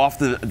going to go off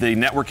the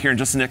network here in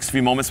just the next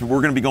few moments, but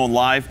we're going to be going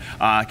live,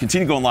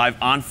 continue going live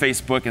on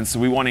Facebook. And so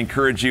we want to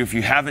encourage you, if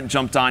you haven't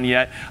jumped on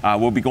yet,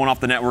 we'll be going off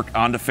the network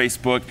onto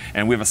Facebook,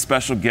 and we have a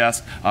special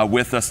guest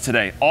with us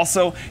today.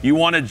 Also, you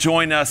want to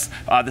join us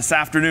this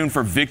afternoon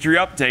for Victory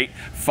Update,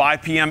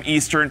 5 p.m.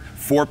 Eastern,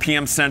 4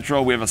 p.m.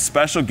 Central. We have a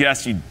special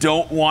guest you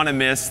don't want to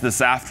miss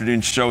this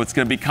afternoon show. It's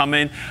going to be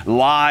coming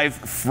live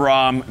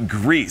from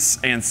Greece.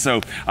 And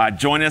so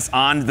join us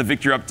on the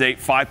Victory Update,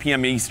 5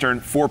 p.m. Eastern,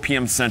 4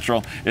 p.m.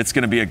 Central. It's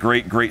going to be a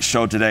great, great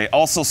show today.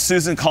 Also,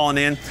 Susan calling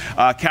in,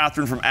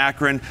 Kathryn from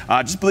Akron,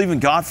 just believing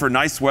God for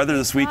nice weather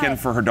this weekend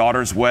for her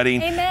daughter's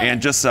wedding. Amen.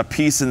 And just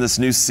peace in this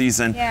new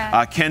season.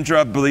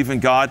 Kendra, believing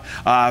God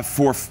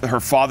for her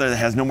father that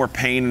has no more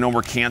pain and no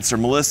more cancer.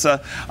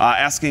 Melissa,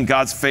 asking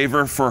God's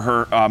favor for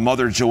her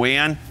mother,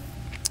 Joanne.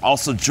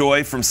 Also,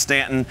 Joy from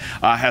Stanton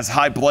has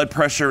high blood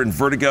pressure and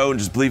vertigo, and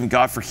just believing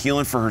God for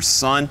healing for her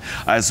son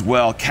as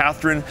well.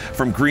 Catherine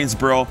from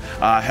Greensboro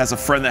has a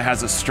friend that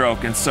has a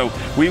stroke. And so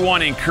we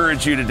want to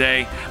encourage you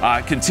today,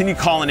 continue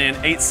calling in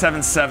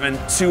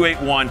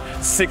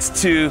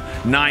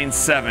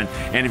 877-281-6297.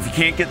 And if you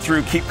can't get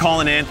through, keep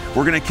calling in.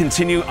 We're going to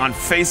continue on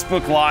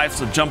Facebook Live,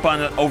 so jump on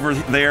over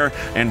there,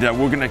 and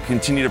we're going to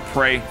continue to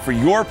pray for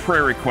your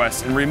prayer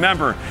requests. And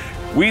remember,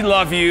 we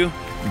love you,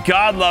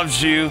 God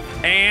loves you,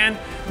 and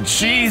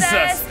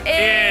Jesus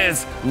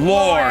is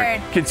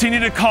Lord. Continue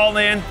to call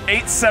in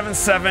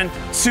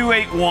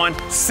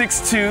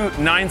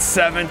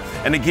 877-281-6297.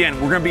 And again,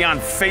 we're going to be on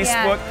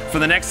Facebook for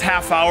the next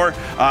half hour.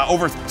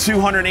 Over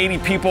 280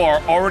 people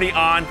are already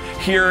on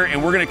here,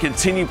 and we're going to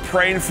continue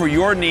praying for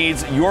your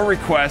needs, your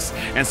requests.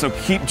 And so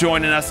keep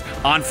joining us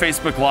on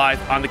Facebook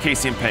Live on the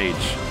KCM page.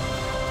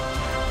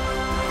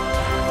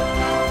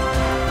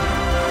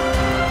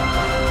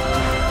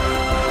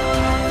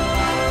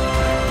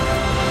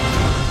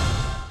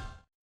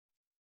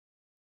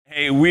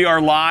 Hey, we are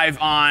live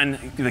on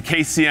the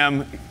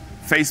KCM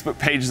Facebook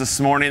page this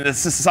morning.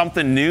 This is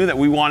something new that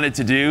we wanted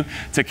to do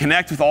to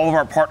connect with all of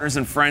our partners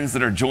and friends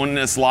that are joining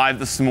us live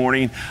this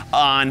morning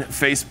on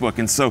Facebook.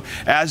 And so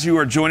as you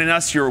are joining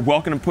us, you're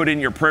welcome to put in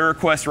your prayer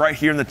requests right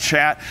here in the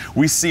chat.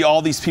 We see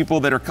all these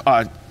people that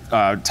are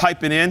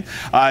typing in.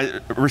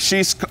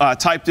 Rashish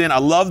typed in, I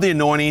love the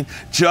anointing,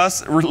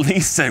 just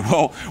release it.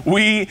 Well,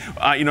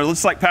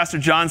 looks like Pastor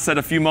John said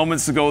a few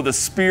moments ago, the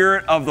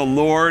Spirit of the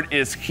Lord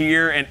is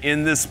here and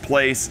in this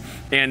place.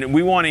 And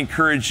we want to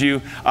encourage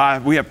you.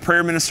 We have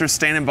prayer ministers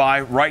standing by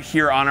right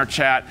here on our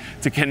chat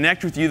to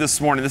connect with you this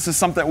morning. This is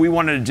something that we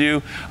wanted to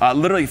do.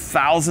 Literally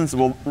thousands,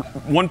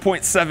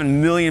 1.7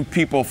 million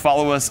people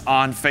follow us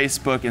on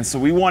Facebook. And so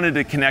we wanted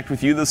to connect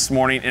with you this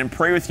morning and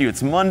pray with you.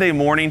 It's Monday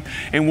morning,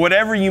 and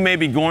whatever you may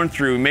be going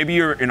through, maybe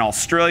you're in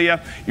Australia,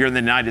 you're in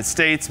the United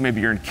States, maybe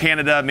you're in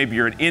Canada, maybe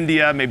you're in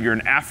India, maybe you're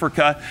in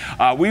Africa.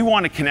 We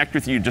want to connect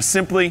with you just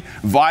simply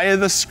via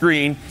the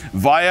screen,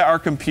 via our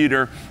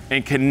computer,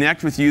 and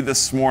connect with you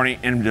this morning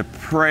and to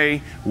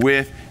pray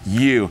with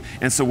you.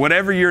 And so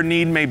whatever your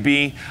need may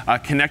be,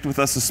 connect with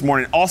us this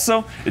morning.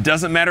 Also, it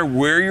doesn't matter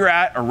where you're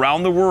at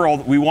around the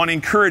world, we want to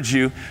encourage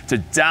you to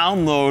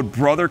download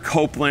Brother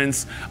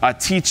Copeland's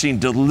teaching,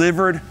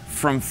 Delivered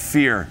from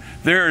Fear.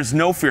 There is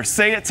no fear.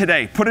 Say it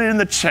today. Put it in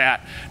the chat.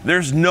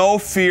 There's no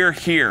fear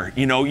here.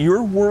 You know,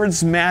 your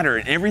words matter,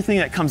 and everything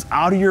that comes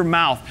out of your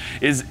mouth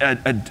is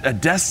a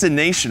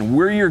destination,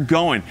 where you're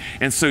going.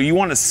 And so you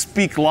want to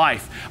speak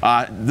life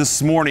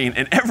this morning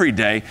and every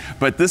day.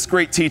 But this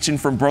great teaching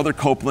from Brother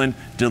Copeland,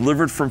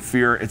 Delivered from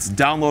Fear, it's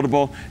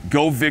downloadable.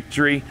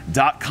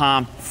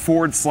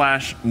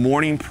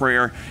 govictory.com/morning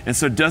prayer. And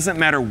so it doesn't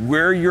matter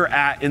where you're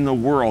at in the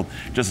world.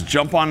 Just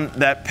jump on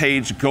that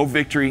page,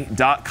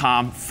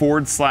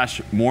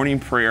 govictory.com/morning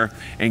prayer,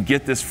 and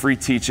get this free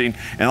teaching.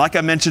 And like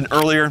I mentioned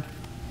earlier,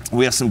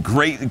 we have some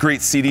great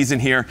CDs in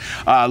here.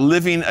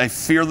 Living a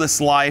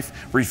Fearless Life,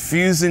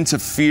 Refusing to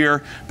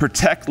Fear,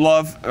 Protect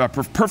Love,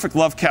 Perfect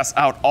Love Casts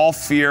Out All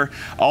Fear.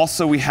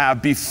 Also, we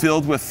have Be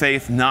Filled with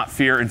Faith, Not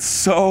Fear, and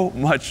so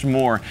much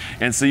more.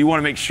 And so you want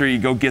to make sure you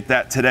go get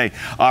that today.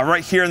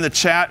 Right here in the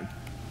chat,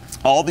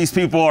 all these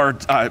people are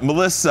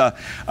Melissa,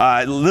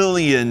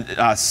 Lillian,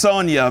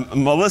 Sonia,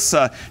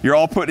 Melissa, you're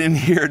all put in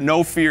here,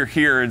 no fear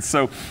here. And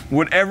so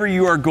whatever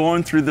you are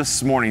going through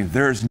this morning,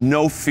 there's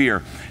no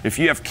fear. If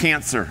you have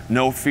cancer,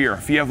 no fear.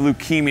 If you have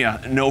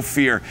leukemia, no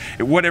fear.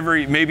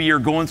 Whatever, maybe you're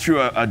going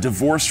through a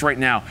divorce right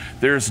now,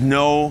 there's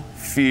no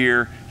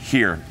fear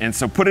here. And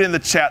so put it in the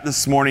chat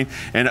this morning,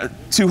 and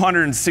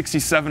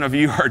 267 of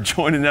you are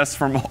joining us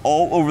from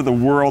all over the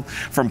world,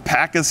 from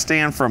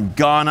Pakistan, from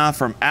Ghana,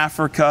 from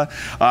Africa,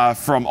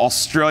 from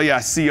Australia. I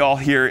see y'all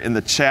here in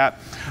the chat.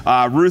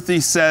 Ruthie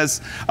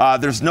says,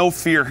 there's no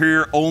fear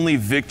here, only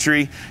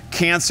victory.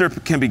 Cancer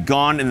can be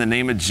gone in the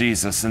name of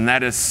Jesus. And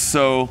that is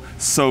so,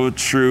 so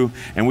true.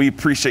 And we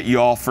appreciate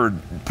you all for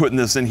putting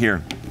this in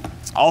here.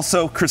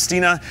 Also,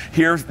 Christina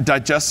here,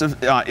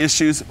 digestive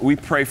issues. We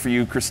pray for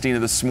you, Christina,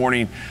 this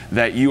morning,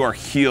 that you are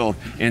healed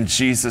in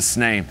Jesus'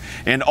 name.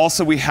 And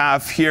also we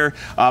have here,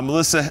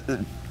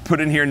 Melissa put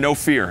in here, no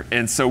fear.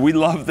 And so we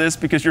love this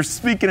because you're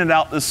speaking it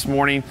out this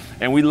morning,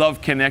 and we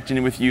love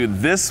connecting with you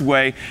this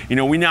way. You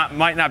know, we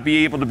might not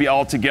be able to be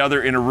all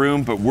together in a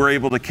room, but we're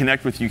able to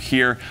connect with you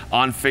here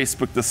on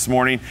Facebook this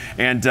morning.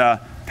 And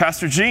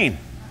Pastor Gene,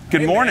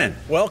 good morning. Man.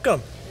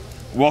 Welcome.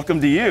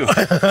 Welcome to you.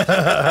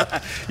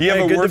 You have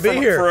a word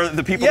for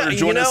the people that are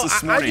joining us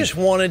this morning. I just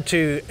wanted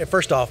to,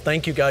 first off,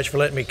 thank you guys for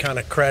letting me kind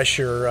of crash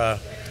your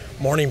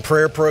morning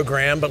prayer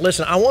program. But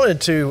listen, I wanted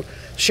to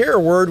share a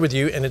word with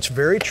you, and it's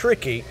very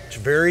tricky. It's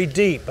very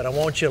deep, but I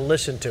want you to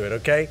listen to it,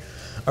 okay?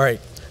 All right.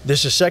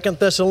 This is 2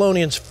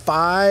 Thessalonians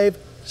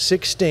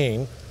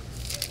 5:16.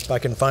 If I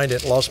can find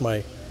it, lost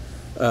my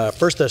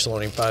 1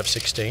 Thessalonians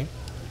 5:16.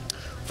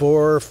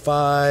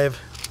 4:5.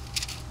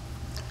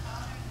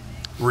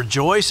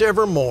 Rejoice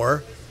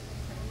evermore.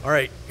 All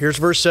right, here's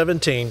verse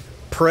 17.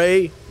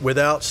 Pray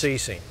without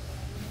ceasing.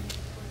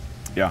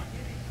 Yeah.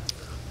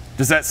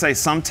 Does that say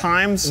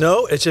sometimes?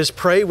 No, it says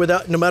pray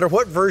without, no matter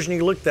what version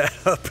you look that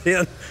up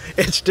in,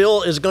 it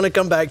still is going to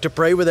come back to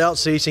pray without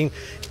ceasing.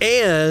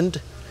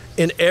 And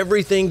in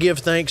everything give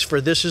thanks,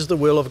 for this is the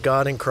will of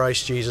God in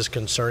Christ Jesus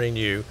concerning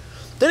you.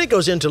 Then it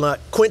goes into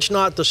quench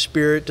not the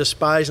spirit,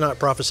 despise not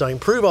prophesying,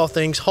 prove all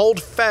things,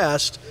 hold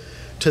fast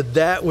to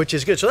that which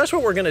is good. So that's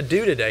what we're going to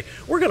do today.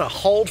 We're going to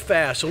hold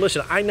fast. So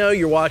listen, I know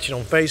you're watching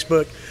on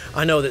Facebook.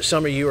 I know that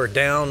some of you are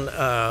down,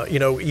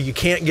 you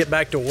can't get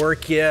back to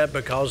work yet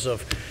because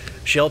of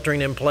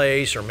sheltering in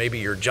place, or maybe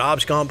your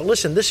job's gone. But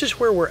listen, this is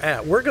where we're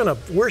at.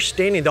 We're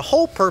standing. The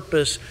whole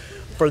purpose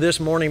for this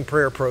morning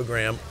prayer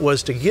program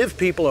was to give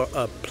people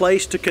a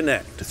place to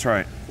connect. That's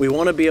right. We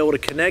want to be able to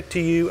connect to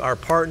you, our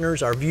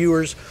partners, our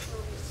viewers,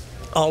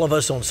 all of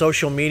us on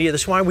social media.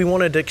 That's why we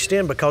wanted to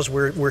extend, because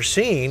we're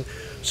seeing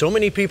so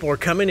many people are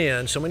coming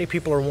in, so many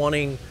people are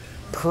wanting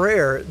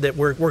prayer that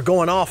we're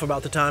going off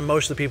about the time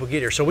most of the people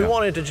get here. So we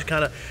wanted to just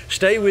kind of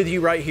stay with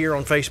you right here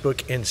on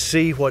Facebook and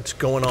see what's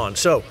going on.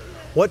 So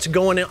what's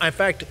going on? In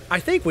fact, I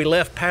think we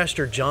left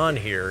Pastor John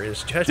here.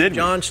 Is Pastor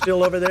John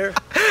still over there?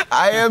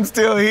 I am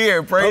still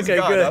here. Praise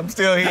God. Good. I'm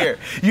still here.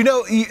 You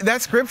know,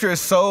 that scripture is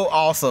so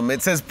awesome.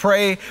 It says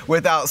pray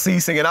without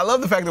ceasing. And I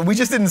love the fact that we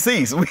just didn't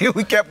cease.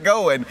 We kept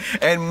going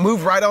and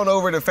moved right on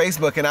over to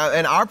Facebook.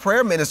 And our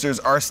prayer ministers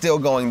are still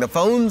going. The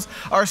phones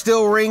are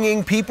still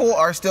ringing. People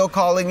are still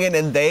calling in,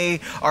 and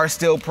they are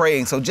still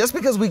praying. So just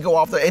because we go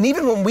off and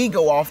even when we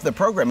go off the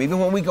program, even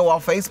when we go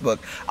off Facebook,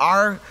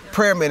 our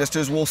prayer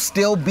ministers will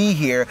still be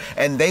here,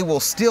 and they will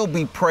still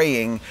be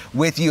praying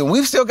with you. And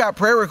we've still got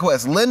prayer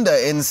requests.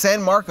 Linda in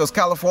San Marcos,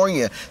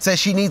 California says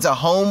she needs a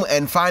home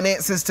and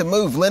finances to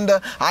move.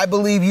 Linda, I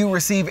believe you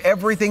receive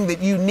everything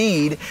that you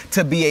need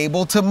to be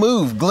able to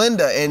move.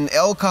 Glenda in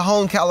El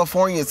Cajon,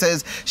 California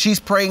says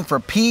she's praying for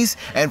peace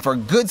and for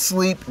good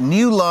sleep,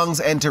 new lungs,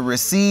 and to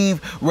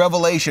receive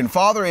revelation.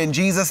 Father, in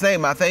Jesus'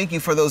 name, I thank you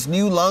for those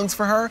new lungs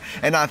for her,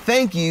 and I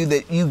thank you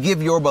that you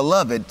give your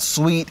beloved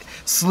sweet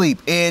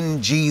sleep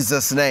in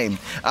Jesus' name.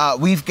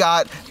 We've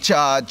got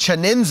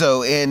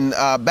Chanenzo in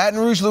Baton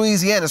Rouge,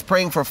 Louisiana is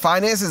praying for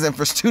finances and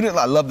for student.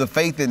 I love the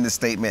faith in this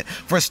statement.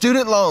 For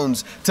student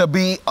loans to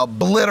be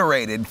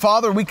obliterated.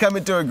 Father, we come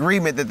into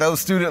agreement that those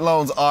student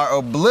loans are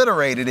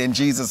obliterated in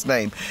Jesus'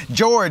 name.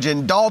 George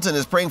in Dalton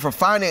is praying for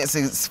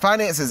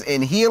finances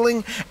in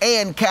healing,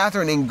 and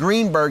Catherine in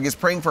Greenberg is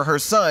praying for her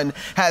son,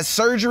 has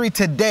surgery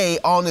today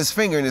on his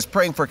finger, and is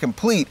praying for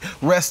complete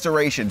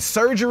restoration.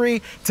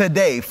 Surgery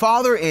today.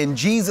 Father, in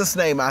Jesus'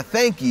 name, I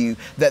thank you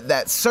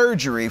that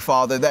surgery,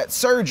 Father, that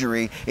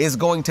surgery is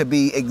going to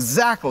be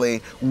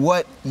exactly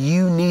what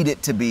you need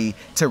it to be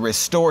to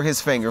restore his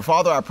finger.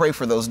 Father, I pray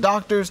for those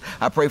doctors.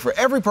 I pray for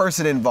every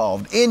person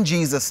involved in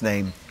Jesus'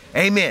 name.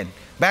 Amen.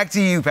 Back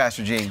to you,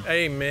 Pastor Gene.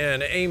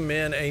 Amen,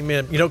 amen,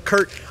 amen. You know,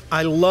 Kurt,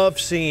 I love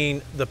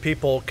seeing the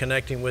people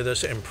connecting with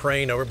us and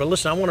praying over. But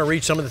listen, I want to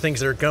read some of the things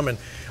that are coming.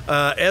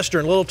 Esther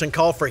in Littleton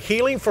called for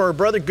healing for her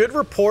brother. Good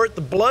report.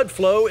 The blood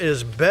flow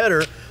is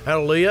better.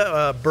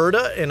 Hallelujah.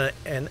 Berta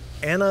and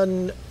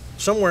Anna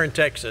somewhere in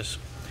Texas.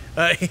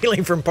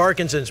 Healing from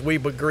Parkinson's. We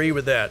agree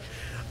with that.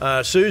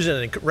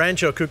 Susan in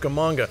Rancho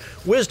Cucamonga.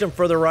 Wisdom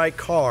for the right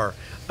car.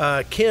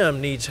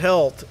 Kim needs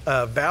health.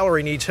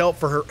 Valerie needs help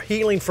for her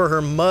healing for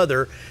her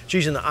mother.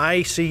 She's in the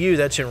ICU.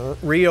 That's in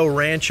Rio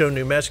Rancho,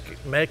 New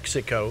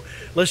Mexico.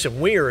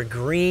 Listen, we are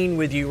agreeing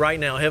with you right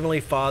now, Heavenly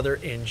Father,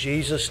 in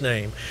Jesus'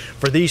 name,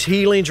 for these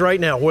healings right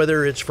now,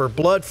 whether it's for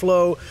blood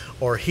flow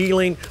or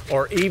healing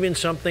or even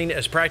something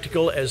as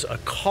practical as a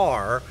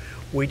car.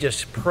 We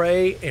just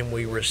pray and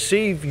we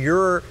receive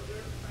your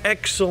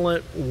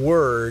excellent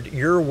word,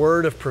 your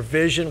word of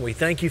provision. We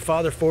thank you,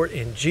 Father, for it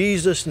in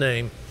Jesus'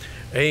 name.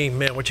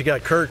 Amen. What you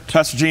got, Kurt?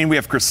 Pastor Gene, we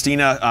have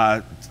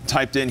Christina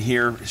typed in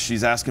here.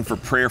 She's asking for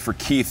prayer for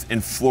Keith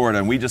in Florida.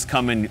 And we just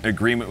come in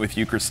agreement with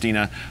you,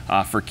 Christina,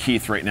 for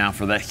Keith right now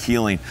for that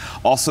healing.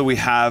 Also, we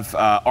have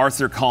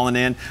Arthur calling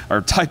in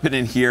or typing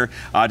in here,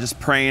 just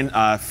praying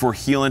for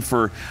healing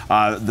for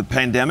the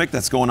pandemic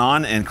that's going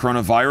on and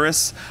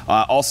coronavirus.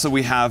 Also,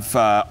 we have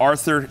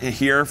Arthur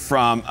here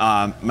from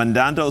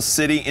Mandando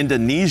City,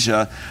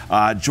 Indonesia,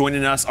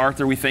 joining us.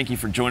 Arthur, we thank you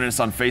for joining us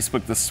on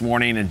Facebook this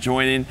morning and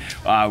joining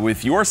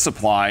with your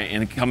supply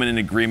and coming in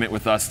agreement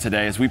with us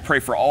today as we pray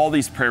for all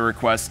these prayer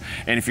requests.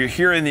 And if you're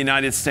here in the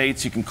United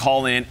States, you can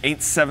call in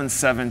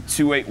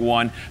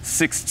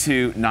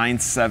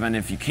 877-281-6297.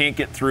 If you can't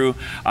get through,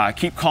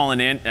 keep calling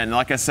in. And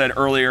like I said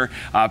earlier,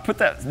 put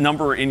that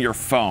number in your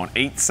phone,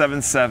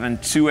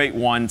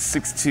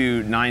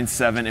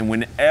 877-281-6297. And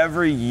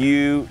whenever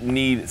you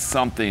need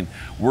something,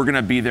 we're going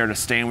to be there to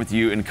stand with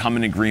you and come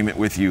in agreement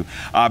with you.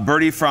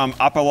 Bertie from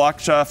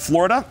Appalachia,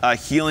 Florida,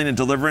 healing and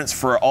deliverance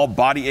for all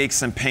body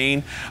aches and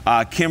pain.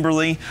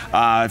 Kimberly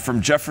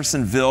from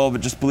Jeffersonville,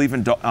 but just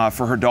believing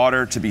for her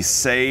daughter to be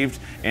saved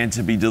and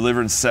to be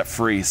delivered and set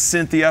free.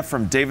 Cynthia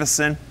from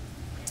Davison.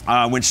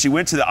 When she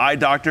went to the eye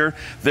doctor,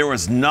 there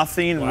was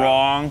nothing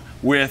wrong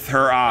with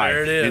her eye.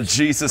 There it is. In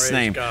Jesus'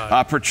 name.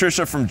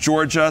 Patricia from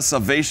Georgia,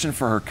 salvation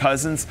for her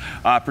cousins.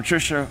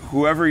 Patricia,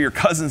 whoever your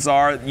cousins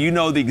are, you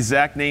know the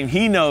exact name.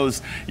 He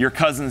knows your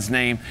cousin's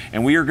name.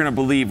 And we are going to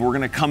believe, we're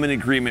going to come in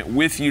agreement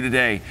with you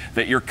today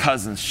that your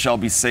cousins shall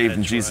be saved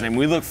in Jesus' name.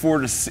 We look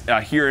forward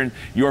to hearing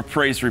your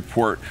praise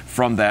report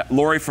from that.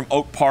 Lori from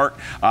Oak Park,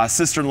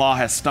 sister-in-law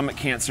has stomach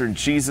cancer in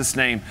Jesus'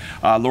 name.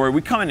 Lori,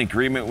 we come in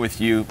agreement with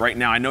you right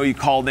now. I know you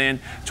called in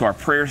to our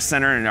prayer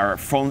center and our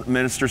phone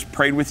ministers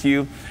prayed with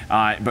you.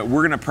 but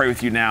we're going to pray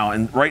with you now.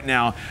 And right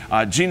now,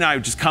 Gene and I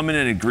just come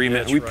in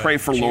agreement. We pray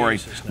for Lori.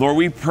 Lord,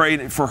 we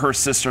pray for her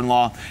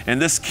sister-in-law,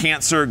 and this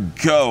cancer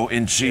go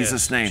in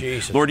Jesus'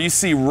 name. Lord, you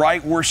see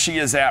right where she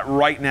is at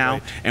right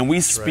now, and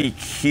we speak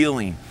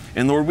healing.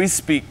 And Lord, we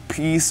speak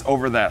peace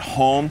over that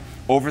home,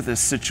 over this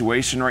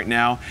situation right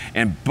now,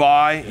 and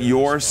by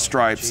your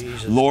stripes,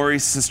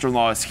 Lori's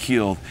sister-in-law is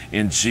healed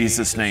in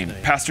Jesus' name.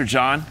 Pastor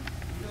John?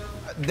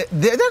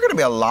 There are going to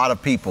be a lot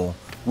of people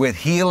with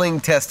healing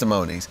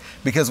testimonies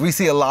because we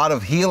see a lot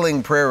of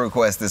healing prayer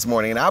requests this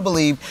morning. And I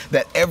believe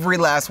that every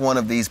last one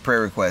of these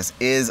prayer requests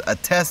is a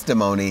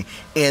testimony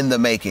in the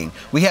making.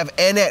 We have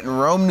Annette in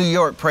Rome, New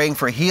York, praying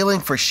for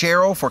healing for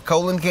Cheryl for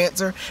colon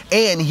cancer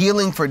and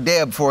healing for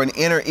Deb for an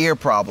inner ear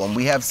problem.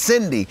 We have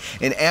Cindy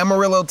in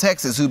Amarillo,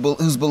 Texas,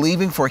 who's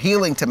believing for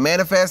healing to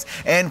manifest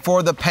and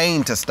for the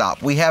pain to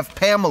stop. We have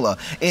Pamela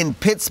in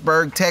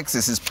Pittsburgh,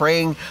 Texas, is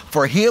praying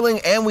for healing.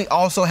 And we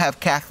also have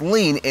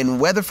Kathleen in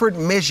Waterford,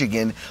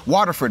 Michigan,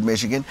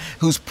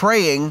 who's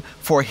praying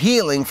for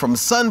healing from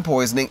sun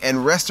poisoning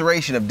and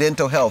restoration of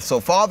dental health.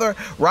 So Father,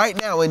 right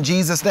now in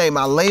Jesus' name,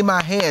 I lay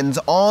my hands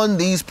on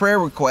these prayer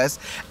requests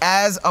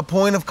as a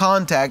point of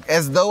contact,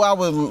 as though I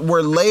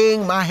were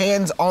laying my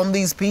hands on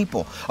these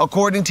people.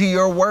 According to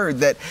your word,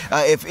 that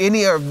if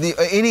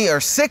any are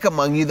sick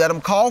among you, let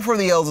them call for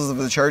the elders of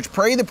the church,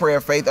 pray the prayer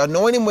of faith,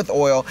 anoint him with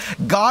oil.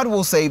 God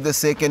will save the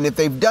sick, and if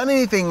they've done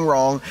anything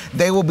wrong,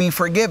 they will be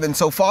forgiven.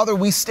 So Father,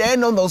 we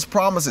stand on those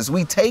promises.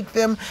 We take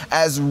them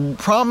as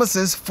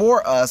promises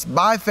for us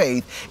by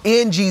faith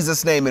in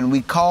Jesus' name, and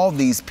we call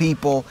these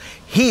people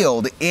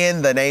healed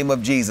in the name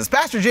of Jesus.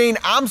 Pastor Gene,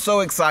 I'm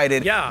so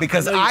excited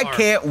because I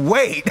can't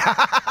wait.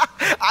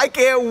 I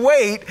can't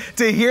wait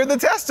to hear the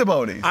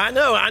testimonies. I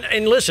know.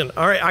 And listen,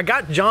 all right, I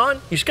got John.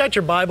 You got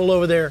your Bible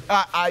over there?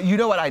 You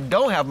know what? I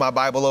don't have my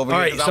Bible over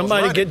here. All right,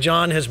 somebody get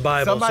John his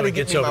Bible. Somebody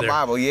get me my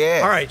Bible,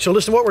 yeah. All right, so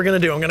listen to what we're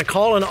going to do. I'm going to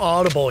call an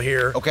audible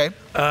here. Okay.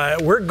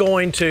 We're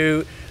going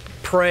to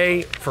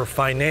pray for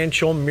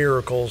financial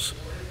miracles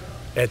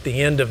at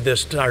the end of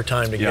our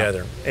time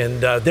together.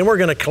 And then we're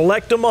going to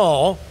collect them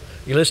all.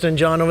 You listening,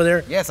 John, over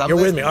there? Yes, I'm You're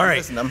listening. with me. All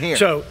right. I'm here.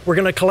 So we're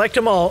going to collect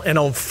them all, and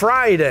on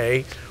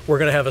Friday, we're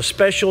going to have a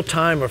special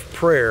time of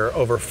prayer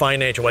over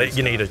financial.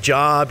 You need a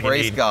job.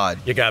 Praise God.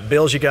 You got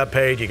bills you got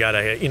paid. You got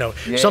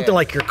something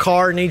like your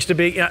car needs to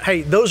be.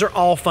 Hey, those are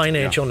all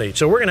financial needs.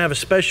 So we're going to have a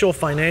special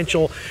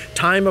financial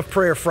time of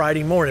prayer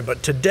Friday morning.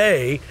 But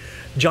today,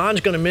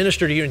 John's going to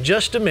minister to you in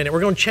just a minute.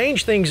 We're going to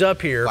change things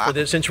up here for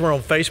this, since we're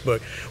on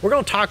Facebook. We're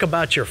going to talk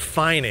about your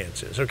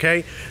finances,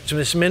 okay? So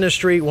this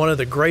ministry, one of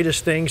the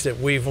greatest things that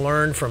we've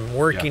learned from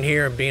working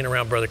here and being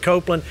around Brother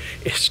Copeland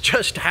is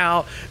just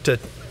how to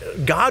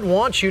God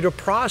wants you to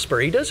prosper.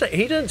 He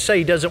doesn't say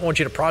He doesn't want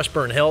you to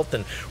prosper in health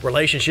and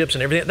relationships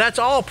and everything. That's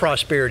all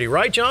prosperity,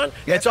 right, John?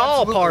 Yes, that's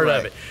all part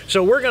of it.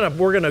 So we're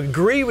gonna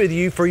agree with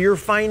you for your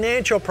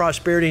financial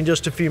prosperity in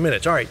just a few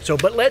minutes. All right. So,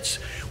 but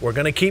we're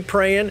gonna keep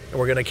praying and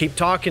we're gonna keep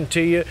talking to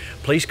you.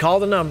 Please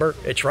call the number.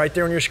 It's right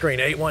there on your screen.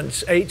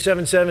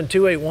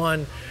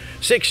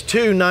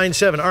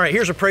 877-281-6297. All right.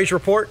 Here's a praise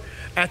report.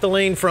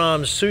 Atheline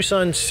from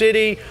Suisun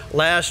City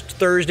last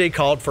Thursday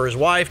called for his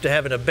wife to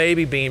having a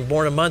baby, being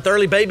born a month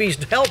early.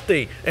 Baby's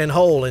healthy and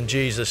whole in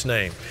Jesus'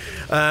 name.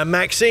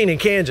 Maxine in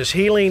Kansas,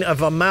 healing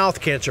of a mouth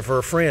cancer for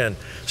a friend.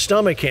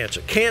 Stomach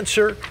cancer.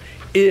 Cancer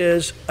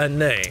is a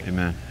name.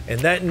 Amen. And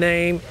that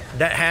name,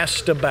 that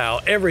has to bow.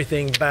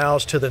 Everything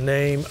bows to the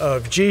name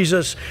of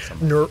Jesus.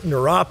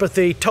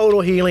 Neuropathy, total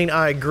healing,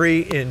 I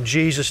agree, in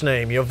Jesus'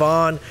 name.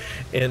 Yvonne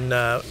in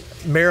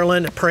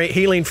Maryland,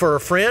 healing for a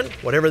friend,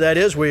 whatever that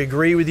is, we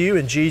agree with you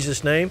in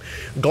Jesus' name.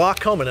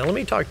 Glaucoma. Now, let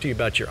me talk to you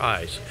about your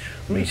eyes.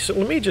 Let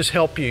me just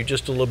help you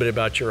just a little bit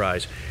about your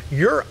eyes.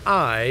 Your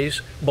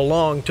eyes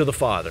belong to the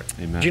Father.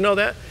 Amen. Do you know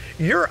that?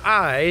 Your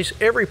eyes,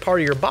 every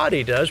part of your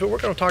body does, but we're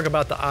going to talk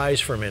about the eyes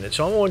for a minute.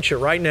 So I want you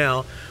right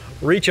now,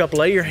 reach up,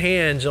 lay your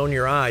hands on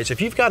your eyes.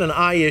 If you've got an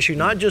eye issue,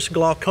 not just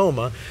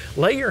glaucoma,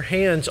 lay your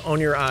hands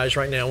on your eyes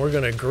right now. We're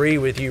going to agree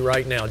with you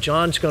right now.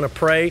 John's going to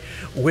pray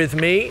with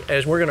me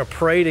as we're going to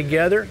pray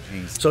together.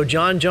 So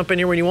John, jump in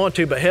here when you want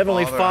to, but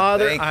Heavenly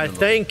Father, I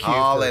thank you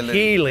for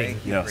healing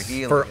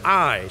for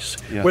eyes,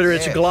 whether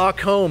it's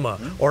glaucoma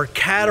or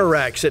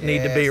cataracts that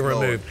need to be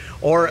removed,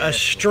 or a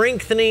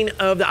strengthening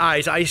of the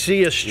eyes. I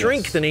see a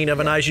strengthening of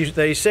an eye.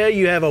 They say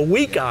you have a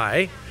weak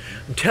eye.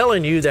 I'm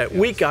telling you that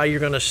weak eye,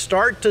 you're going to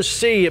start to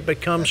see it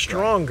become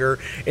stronger.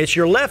 It's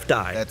your left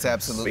eye. That's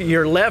absolutely.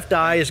 Your left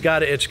eye has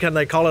got it's kind of,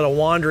 they call it a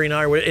wandering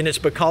eye, and it's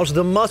because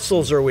the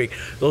muscles are weak.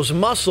 Those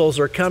muscles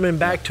are coming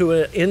back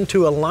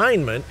into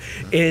alignment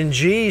in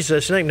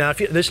Jesus' name. Now,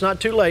 it's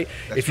not too late.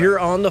 If you're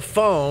on the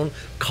phone,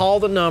 call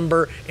the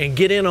number and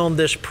get in on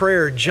this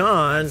prayer.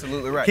 John,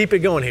 absolutely right. Keep it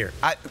going here.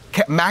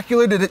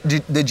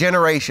 Macular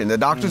degeneration. The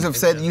doctors have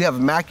said you have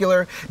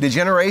macular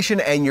degeneration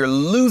and you're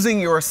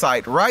losing your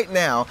sight. Right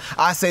now,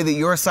 I say that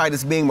your sight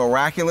is being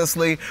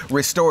miraculously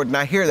restored. And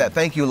I hear that.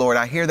 Thank you, Lord.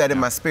 I hear that in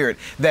my spirit,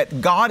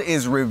 that God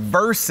is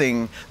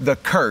reversing the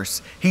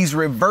curse. He's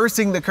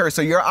reversing the curse.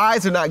 So your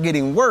eyes are not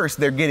getting worse.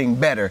 They're getting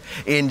better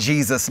in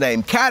Jesus'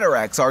 name.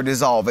 Cataracts are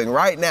dissolving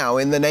right now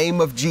in the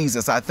name of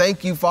Jesus. I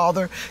thank you,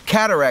 Father.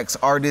 Cataracts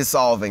are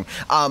dissolving.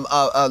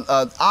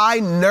 Eye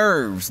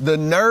nerves, the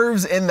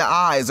nerves in the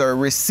eyes are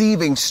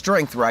receiving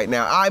strength right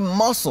now. Eye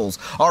muscles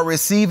are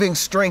receiving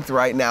strength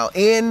right now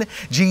in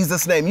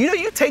Jesus' name. You know,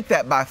 you take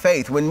that by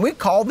faith. When we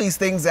call these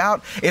things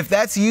out, if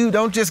that's you,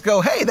 don't just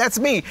go, hey, that's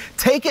me.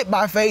 Take it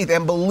by faith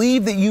and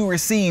believe that you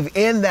receive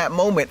in that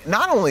moment.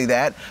 Not only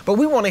that, but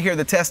we want to hear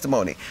the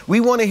testimony. We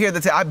want to hear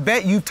I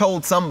bet you've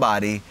told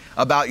somebody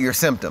about your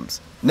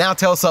symptoms. Now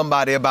tell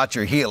somebody about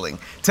your healing.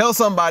 Tell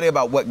somebody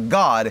about what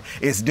God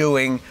is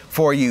doing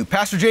for you.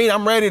 Pastor Gene,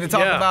 I'm ready to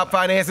talk about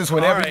finances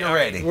whenever you're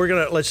ready.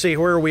 We're let's see,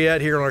 where are we at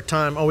here on our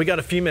time? Oh, we got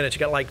a few minutes. You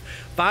got like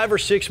 5 or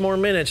 6 more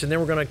minutes, and then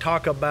we're going to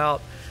talk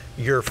about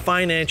your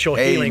financial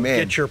healing.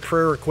 Get your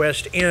prayer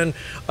request in.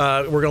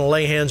 We're going to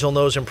lay hands on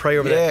those and pray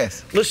over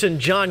that. Listen,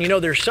 John, you know,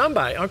 there's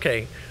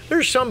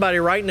somebody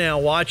right now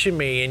watching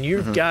me, and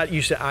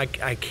you say,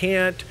 I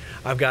can't,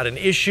 I've got an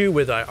issue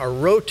with a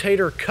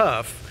rotator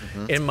cuff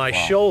in my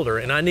shoulder,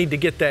 and I need to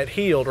get that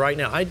healed right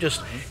now. I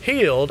just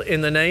healed in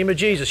the name of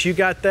Jesus. You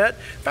got that?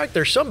 In fact,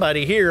 there's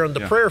somebody here on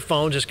the prayer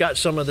phones that's got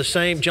some of the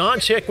same.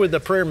 John, check with the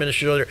prayer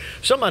ministry over there.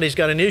 Somebody's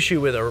got an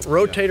issue with a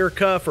rotator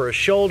cuff or a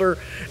shoulder.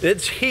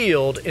 It's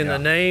healed in the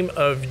name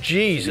of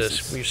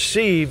Jesus.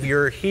 Receive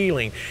your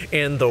healing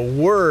and the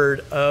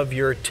word of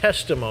your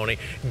testimony.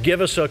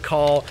 Give us a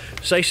call.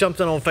 Say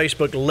something on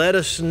Facebook. Let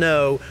us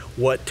know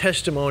what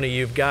testimony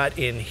you've got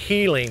in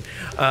healing.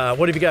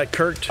 What have you got,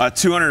 Kurt?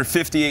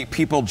 258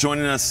 people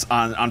joining us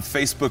on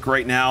Facebook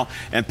right now,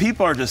 and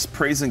people are just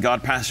praising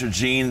God, Pastor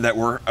Gene, that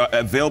we're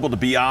available to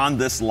be on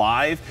this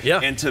live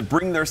and to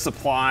bring their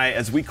supply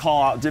as we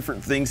call out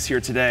different things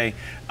here today,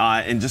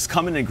 and just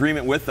come in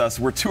agreement with us.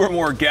 We're 2 or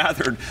more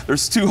gathered.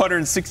 There's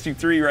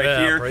 263 right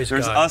here.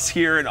 There's us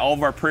here and all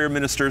of our prayer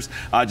ministers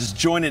just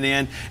joining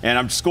in, and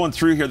I'm just going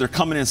through here. They're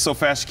coming in so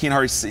fast you can't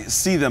hardly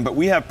see them, but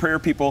we have prayer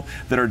people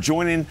that are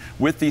joining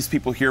with these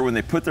people here when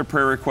they put their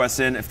prayer requests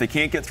in. If they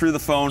can't get through the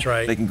phone,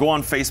 they can go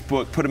on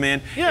Facebook, put them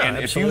in. And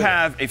if you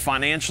have a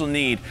financial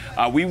need,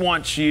 we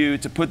want you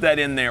to put that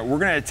in there. We're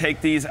going to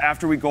take these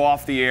after we go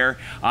off the air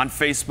on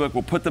Facebook.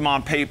 We'll put them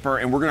on paper,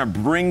 and we're going to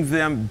bring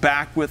them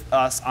back with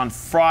us on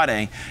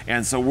Friday.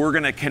 And so we're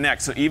going to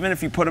connect. So even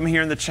if you put them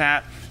here in the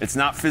chat, it's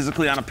not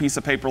physically on a piece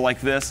of paper like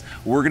this.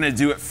 We're going to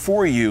do it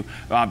for you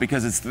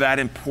because it's that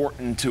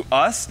important to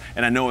us,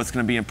 and I know it's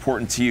going to be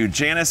important to you.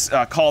 Janice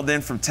called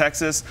in from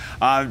Texas,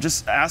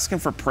 just asking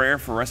for prayer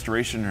for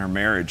restoration in her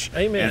marriage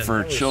and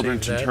for her children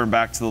to turn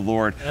back to the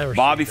Lord.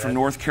 Bobby from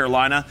North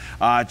Carolina,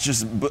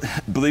 just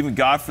believing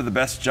God for the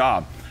best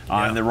job.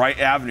 In the right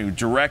avenue,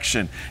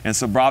 direction. And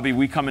so, Bobby,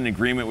 we come in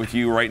agreement with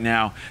you right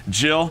now.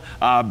 Jill,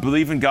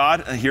 believe in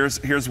God.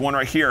 Here's one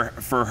right here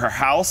for her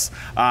house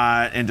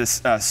and to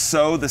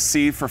sow the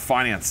seed for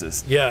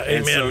finances.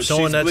 And so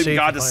she's believing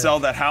God to sell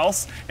that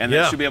house, and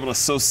then she'll be able to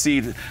sow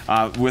seed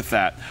with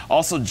that.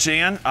 Also,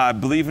 Jan,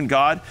 believe in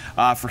God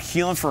for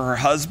healing for her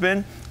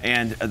husband.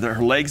 And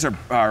her legs are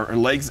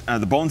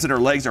the bones in her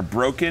legs are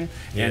broken,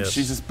 and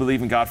she's just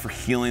believing God for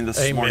healing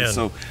this morning.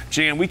 So,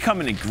 Jan, we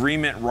come in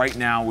agreement right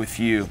now with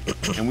you,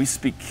 and we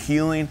speak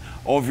healing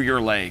over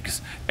your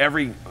legs.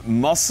 Every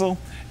muscle,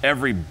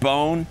 every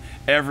bone,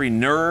 every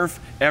nerve,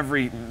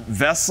 every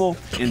vessel,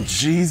 in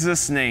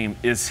Jesus' name,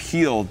 is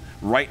healed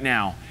right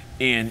now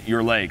in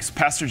your legs.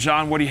 Pastor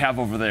John, what do you have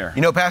over there?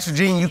 You know, Pastor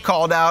Gene, you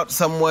called out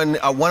someone,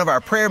 one of our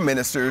prayer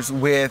ministers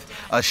with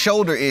a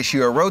shoulder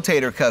issue, a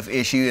rotator cuff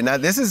issue, and now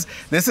this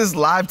is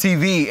live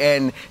TV,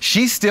 and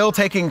she's still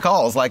taking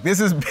calls. Like this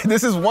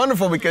is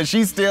wonderful because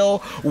she's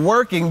still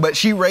working, but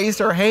she raised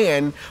her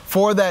hand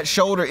for that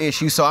shoulder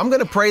issue. So I'm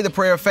going to pray the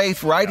prayer of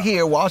faith right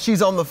here while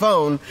she's on the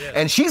phone,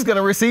 and she's going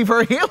to receive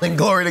her healing.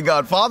 Glory to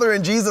God. Father,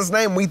 in Jesus'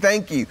 name, we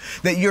thank you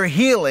that you're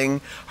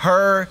healing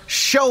her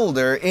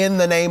shoulder in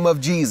the name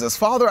of Jesus.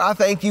 Father, I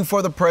thank you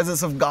for the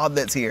presence of God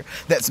that's here,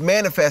 that's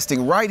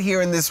manifesting right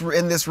here in this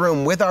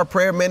room with our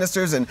prayer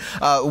ministers and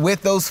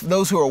with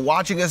those who are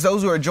watching us,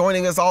 those who are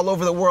joining us all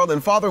over the world.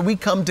 And Father, we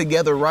come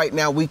together right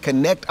now. We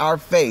connect our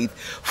faith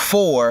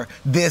for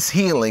this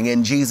healing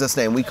in Jesus'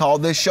 name. We call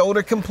this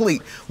shoulder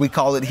complete. We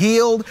call it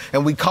healed,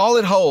 and we call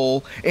it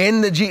whole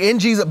in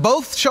Jesus.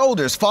 Both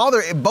shoulders,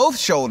 Father, both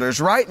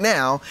shoulders right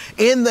now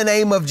in the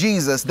name of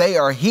Jesus. They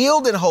are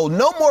healed and whole.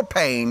 No more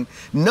pain.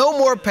 No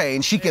more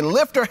pain. She can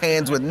lift her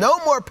hands with no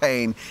more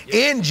pain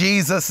in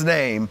Jesus'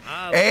 name.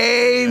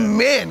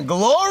 Amen.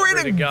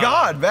 Glory to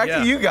God. Back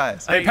to you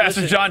guys. Hey,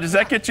 Pastor John, does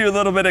that get you a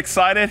little bit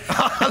excited?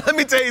 Let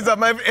me tell you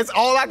something. It's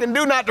all I can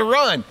do not to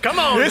run. Come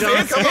on, John.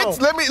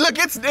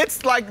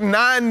 It's like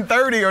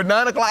 9:30 or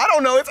 9 o'clock. I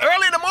don't know. It's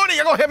early in the morning.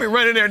 You're going to have me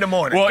running there in the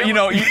morning. Well, you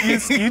know,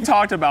 you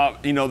talked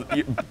about,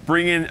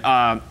 bringing,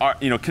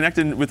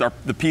 connecting with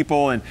the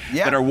people and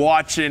that are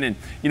watching. And,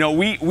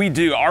 we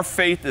do. Our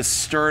faith is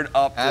stirred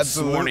up this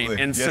morning.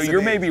 And so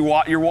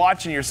you're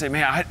watching you're saying,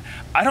 man,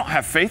 I don't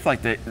have faith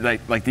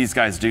like these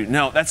guys do.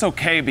 No, that's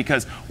okay,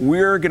 because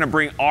we're going to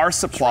bring our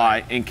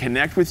supply and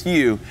connect with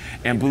you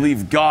and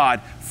believe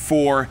God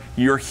for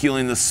your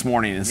healing this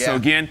morning. And so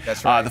again,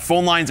 the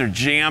phone lines are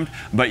jammed,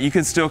 but you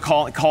can still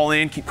call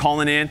in, keep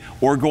calling in,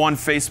 or go on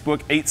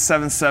Facebook,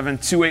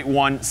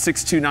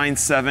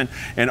 877-281-6297.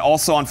 And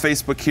also on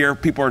Facebook here,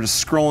 people are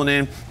just scrolling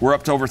in. We're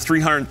up to over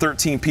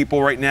 313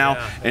 people right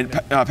now. And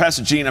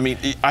Pastor Gene, I mean,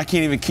 I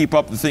can't even keep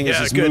up. The thing is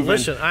just moving.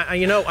 Listen,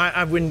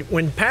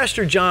 when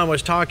Pastor John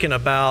was talking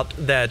about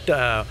that,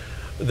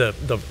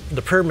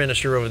 the prayer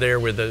minister over there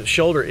with the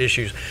shoulder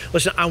issues,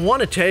 listen, I want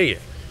to tell you,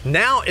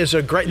 now is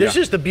a great, this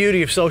is the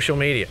beauty of social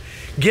media.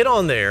 Get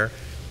on there,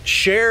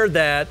 share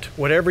that,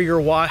 however you're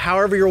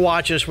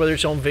watching us, whether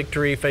it's on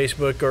Victory,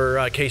 Facebook, or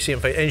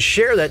KCM, and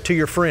share that to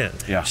your friend.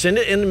 Send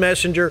it in the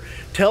messenger,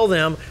 tell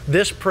them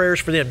this prayer's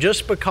for them.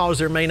 Just because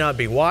they may not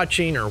be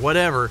watching or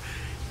whatever,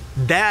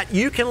 that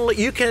you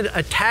can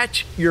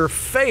attach your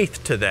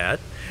faith to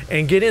that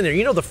and get in there.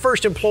 You know, the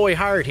first employee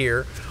hired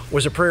here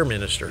was a prayer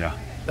minister.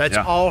 That's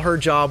all her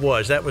job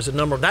was. That was the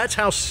number. That's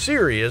how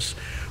serious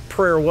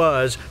prayer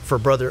was for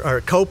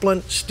Brother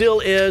Copeland, still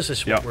is. This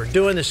is what we're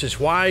doing. This is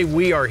why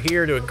we are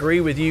here, to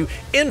agree with you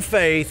in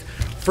faith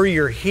for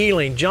your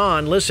healing.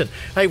 John, listen,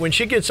 hey, when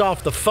she gets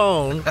off the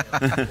phone,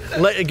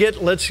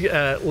 let's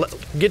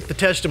get the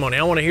testimony.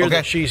 I want to hear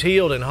that she's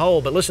healed and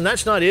whole. But listen,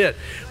 that's not it.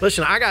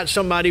 Listen, I got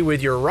somebody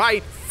with your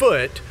right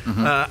foot.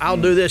 I'll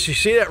do this. You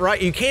see that,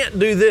 right? You can't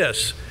do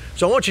this.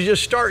 So I want you to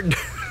just start.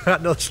 I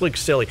know this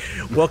looks silly.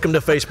 Welcome to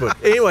Facebook.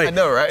 Anyway, I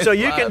know, right? So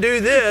you can do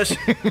this.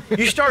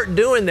 You start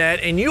doing that,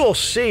 and you'll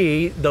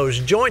see those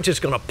joints. It's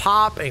going to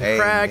pop and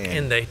crack,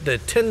 and the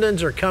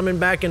tendons are coming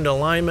back into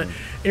alignment.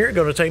 And you're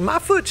going to say, my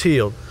foot's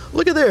healed.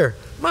 Look at there.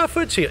 My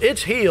foot's healed.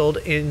 It's healed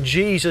in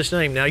Jesus'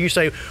 name. Now you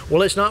say,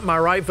 well, it's not my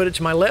right foot,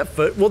 it's my left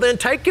foot. Well, then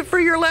take it for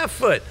your left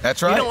foot.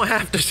 That's right. You don't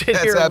have to sit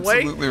here and wait.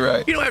 That's absolutely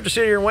right. You don't have to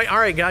sit here and wait. All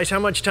right, guys, how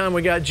much time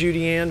we got,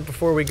 Judy Ann,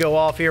 before we go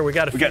off here? We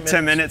got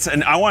 10 minutes.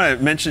 And I want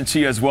to mention to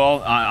you as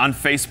well, on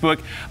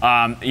Facebook,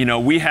 you know,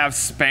 we have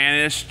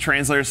Spanish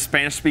translators,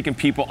 Spanish-speaking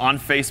people on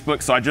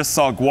Facebook. So I just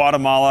saw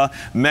Guatemala,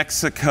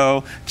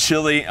 Mexico,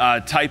 Chile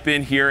type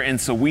in here. And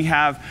so we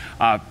have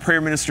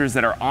prayer ministers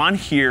that are on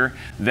here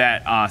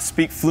that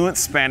speak fluent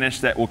Spanish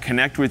that will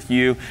connect with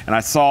you. And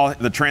I saw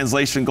the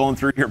translation going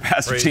through here,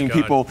 Pastor Team,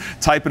 people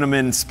typing them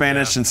in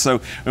Spanish. And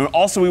so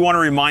also we want to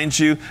remind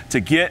you to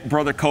get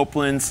Brother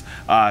Copeland's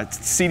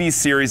CD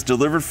series,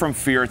 Delivered from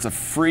Fear. It's a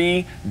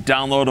free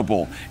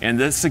downloadable. And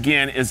this,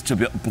 again, is to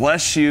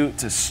bless you,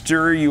 to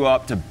stir you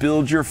up, to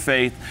build your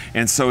faith.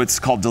 And so it's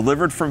called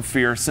Delivered from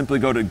Fear. Simply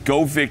go to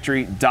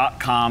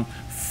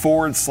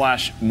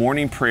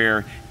govictory.com/morning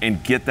prayer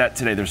and get that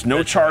today. There's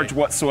no charge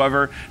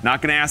whatsoever.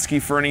 Not going to ask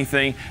you for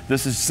anything.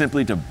 This is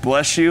simply to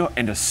bless you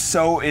and to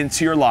sow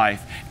into your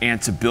life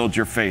and to build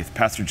your faith.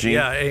 Pastor Gene?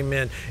 Yeah,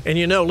 amen. And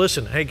you know,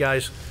 listen, hey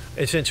guys,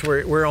 since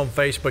we're on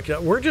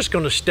Facebook, we're just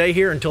going to stay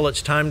here until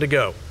it's time to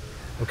go.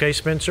 Okay,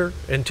 Spencer?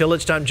 Until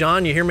it's time.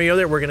 John, you hear me over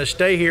there? We're going to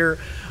stay here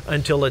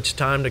until it's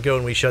time to go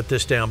and we shut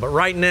this down. But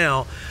right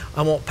now,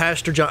 I want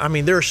Pastor John. I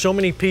mean, there are so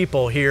many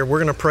people here. We're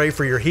going to pray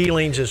for your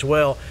healings as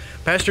well.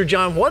 Pastor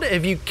John,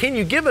 can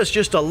you give us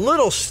just a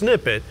little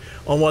snippet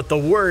on what the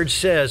Word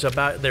says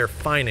about their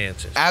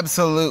finances?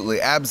 Absolutely,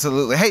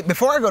 absolutely. Hey,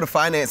 before I go to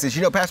finances,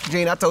 you know, Pastor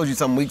Gene, I told you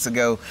some weeks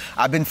ago,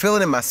 I've been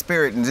feeling in my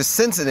spirit and just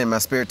sensing in my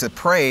spirit to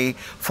pray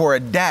for a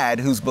dad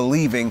who's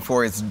believing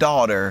for his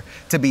daughter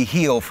to be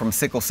healed from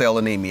sickle cell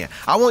anemia.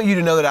 I want you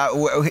to know that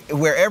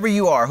wherever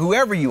you are,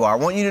 whoever you are, I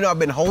want you to know I've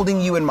been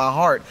holding you in my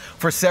heart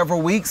for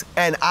several weeks,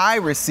 and I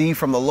receive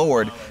from the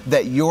Lord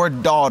that your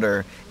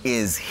daughter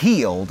is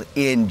healed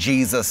in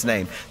Jesus'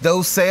 name.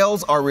 Those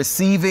cells are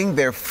receiving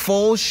their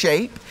full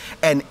shape,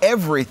 and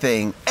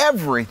everything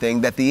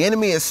that the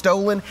enemy has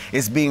stolen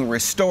is being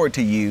restored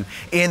to you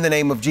in the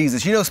name of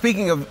Jesus. You know,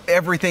 speaking of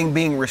everything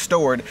being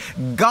restored,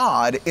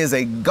 God is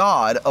a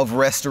God of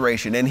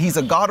restoration, and He's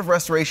a God of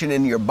restoration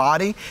in your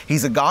body.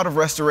 He's a God of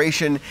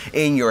restoration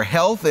in your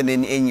health and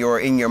in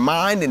your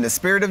mind, in the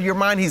spirit of your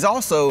mind. He's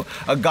also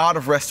a God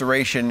of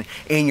restoration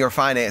in your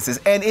finances,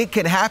 and it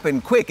can happen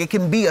quick. It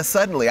can be a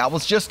suddenly. I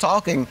was just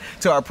talking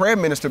to our prayer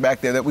minister back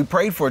there that we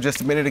prayed for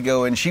just a minute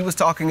ago, and she was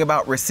talking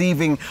about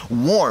receiving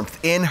warmth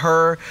in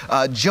her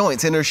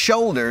joints, in her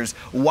shoulders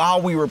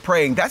while we were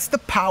praying. That's the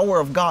power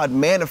of God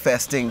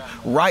manifesting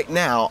right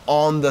now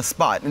on the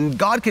spot. And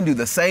God can do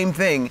the same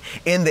thing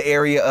in the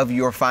area of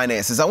your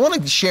finances. I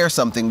want to share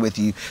something with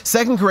you.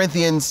 2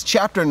 Corinthians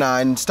chapter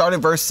 9,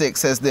 starting verse 6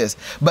 says this,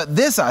 "But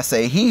this I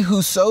say, he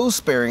who sows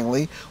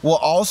sparingly will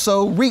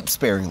also reap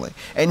sparingly,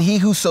 and he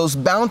who sows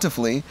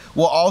bountifully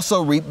will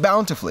also reap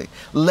bountifully.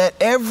 Let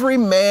every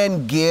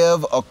man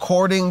give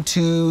according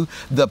to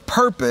the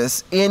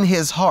purpose in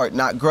his heart,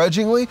 not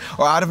grudgingly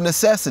or out of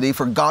necessity,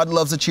 for God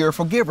loves a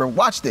cheerful giver."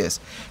 Watch this.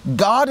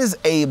 God is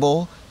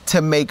able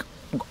to make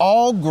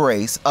all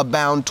grace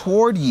abound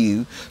toward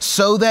you,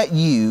 so that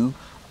you,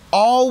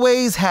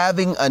 always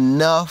having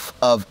enough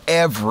of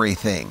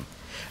everything,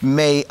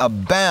 may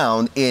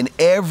abound in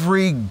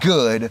every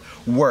good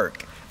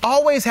work.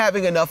 Always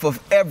having enough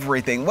of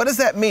everything. What does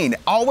that mean?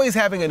 Always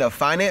having enough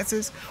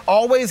finances,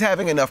 always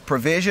having enough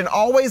provision,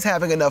 always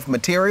having enough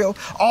material,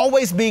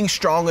 always being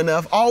strong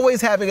enough,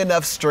 always having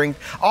enough strength,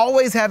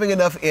 always having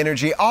enough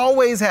energy,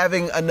 always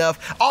having enough.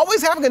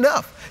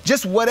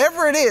 Just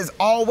whatever it is,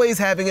 always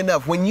having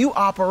enough. When you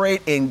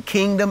operate in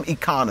kingdom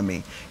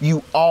economy,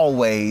 you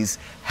always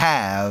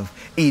have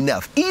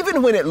enough.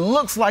 Even when it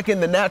looks like in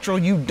the natural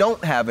you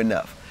don't have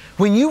enough.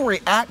 When you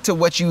react to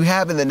what you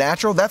have in the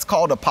natural, that's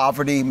called a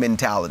poverty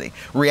mentality.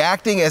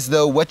 Reacting as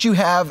though what you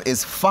have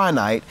is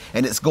finite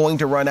and it's going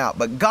to run out.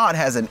 But God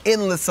has an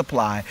endless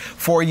supply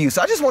for you.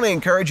 So I just want to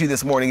encourage you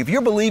this morning. If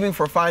you're believing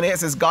for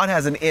finances, God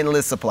has an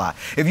endless supply.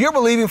 If you're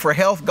believing for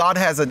health, God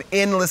has an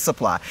endless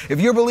supply.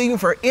 If you're believing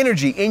for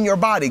energy in your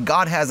body,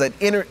 God has an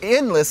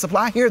endless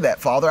supply. I hear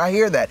that, Father. I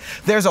hear that.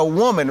 There's a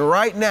woman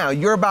right now,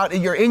 you're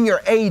in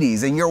your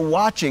 80s and you're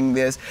watching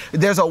this.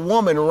 There's a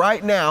woman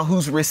right now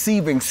who's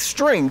receiving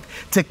strength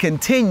to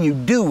continue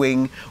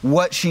doing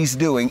what she's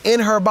doing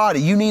in her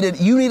body. You need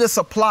a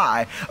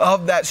supply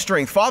of that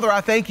strength. Father, I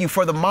thank you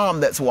for the mom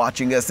that's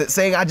watching us that's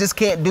saying, I just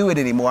can't do it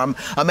anymore. I'm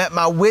at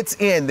my wit's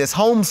end, this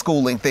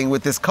homeschooling thing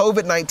with this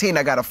COVID-19.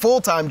 I got a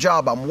full-time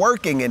job. I'm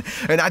working and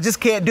I just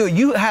can't do it.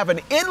 You have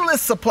an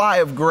endless supply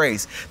of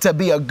grace to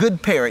be a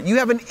good parent. You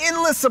have an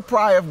endless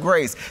supply of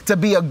grace to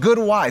be a good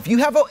wife. You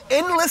have an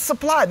endless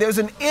supply. There's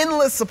an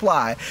endless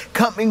supply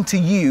coming to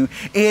you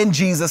in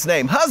Jesus'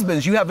 name.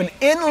 Husbands, you have an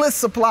endless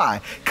supply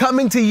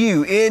coming to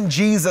you in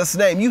Jesus'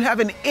 name. You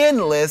have an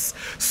endless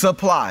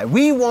supply.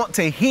 We want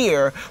to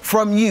hear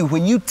from you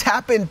when you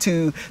tap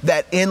into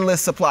that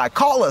endless supply.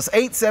 Call us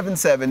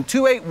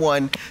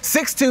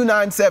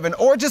 877-281-6297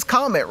 or just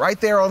comment right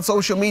there on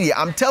social media.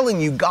 I'm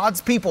telling you, God's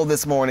people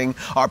this morning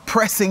are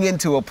pressing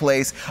into a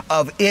place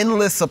of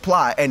endless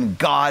supply, and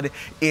God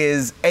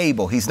is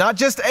able. He's not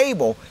just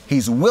able,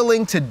 He's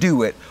willing to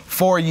do it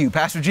for you.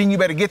 Pastor Gene, you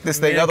better get this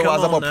thing,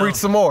 otherwise I'm going to preach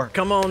some more.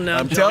 Come on now,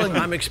 I'm telling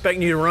you. I'm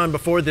expecting you to run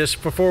before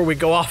we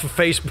go off of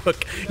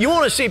Facebook. You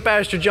want to see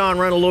Pastor John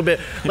run a little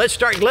bit?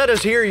 Let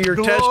us hear your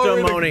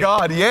testimony. Glory to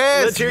God,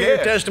 yes. Let's hear your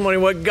testimony,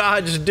 what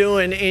God's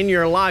doing in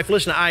your life.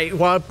 Listen,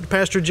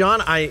 Pastor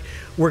John,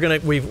 we're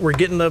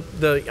getting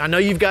the I know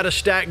you've got a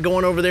stack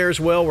going over there as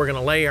well. We're going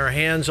to lay our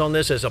hands on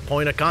this as a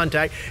point of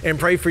contact and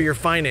pray for your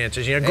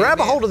finances.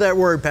 Grab a hold of that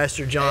word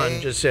Pastor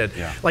John just said.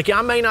 Yeah. Like,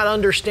 I may not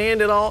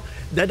understand it all.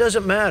 That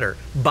doesn't matter.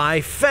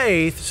 By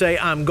faith, say,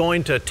 I'm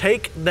going to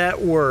take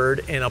that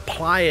word and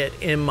apply it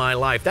in my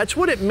life. That's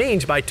what it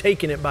means by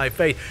taking it by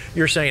faith.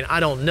 You're saying, I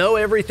don't know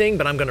everything,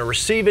 but I'm going to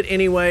receive it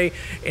anyway.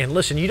 And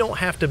listen, you don't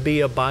have to be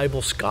a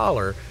Bible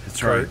scholar,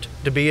 Kurt,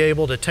 to be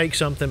able to take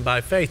something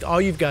by faith. All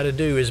you've got to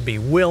do is be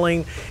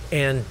willing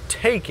and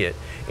take it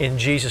in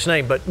Jesus'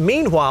 name. But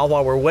meanwhile,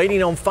 while we're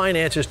waiting on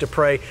finances to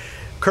pray,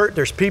 Kurt,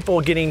 there's people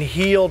getting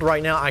healed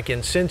right now. I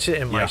can sense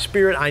it in my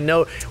spirit. I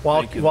know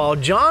while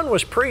John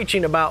was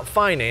preaching about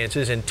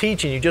finances and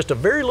teaching you just a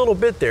very little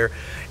bit there,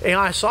 and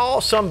I saw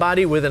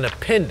somebody with an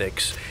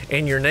appendix,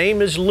 and your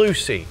name is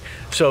Lucy.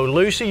 So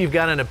Lucy, you've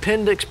got an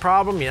appendix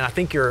problem. I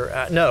think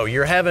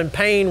you're having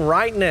pain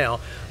right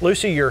now.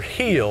 Lucy, you're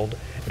healed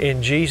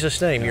in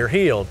Jesus' name. You're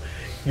healed.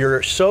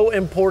 You're so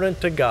important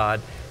to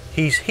God.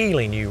 He's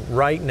healing you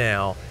right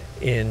now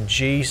in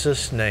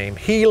Jesus' name.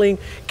 Healing,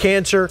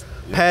 cancer,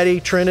 Patty,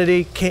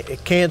 Trinity,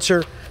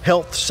 cancer,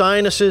 health,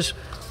 sinuses.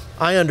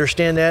 I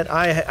understand that.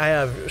 I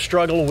have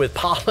struggled with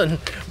pollen,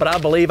 but I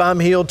believe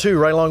I'm healed too,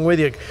 right along with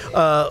you.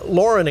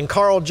 Lauren and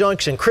Carl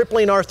Junction,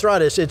 crippling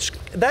arthritis.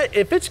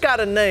 If it's got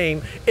a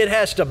name, it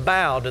has to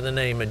bow to the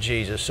name of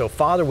Jesus. So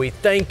Father, we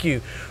thank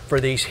you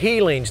for these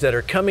healings that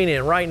are coming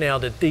in right now,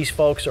 that these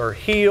folks are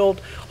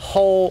healed,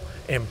 whole,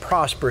 and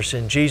prosperous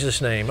in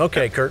Jesus' name.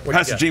 Okay, Kurt.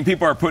 Pastor Gene,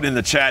 people are putting in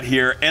the chat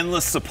here,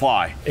 endless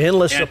supply.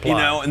 Endless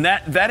supply. And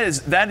that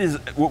is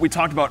what we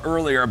talked about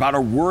earlier about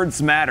our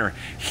words matter.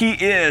 He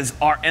is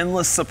our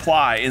endless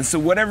supply. And so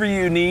whatever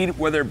you need,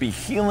 whether it be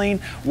healing,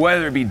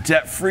 whether it be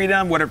debt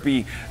freedom,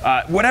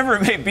 whatever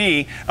it may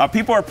be,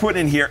 people are putting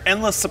in here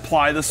endless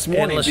supply this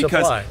morning,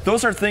 because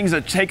those are things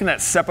that taking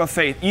that step of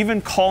faith, even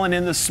calling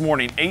in this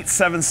morning,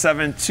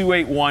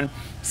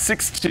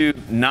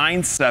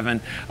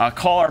 877-281-6297.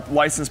 Call our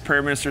licensed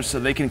prayer ministers so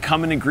they can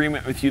come in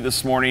agreement with you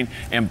this morning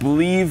and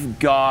believe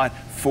God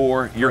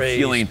for your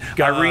healing.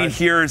 God. Irene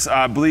here is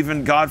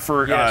believing God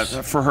for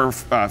her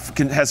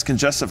has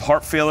congestive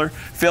heart failure,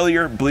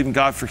 believing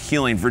God for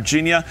healing.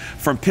 Virginia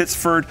from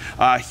Pittsford,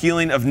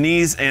 healing of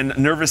knees and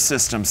nervous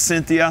system.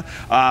 Cynthia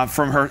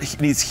from her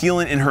needs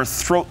healing in her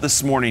throat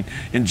this morning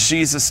in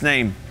Jesus'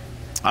 name.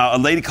 A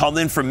lady called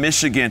in from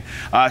Michigan.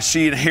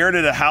 She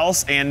inherited a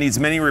house and needs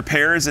many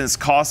repairs, and it's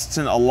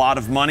costing a lot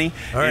of money.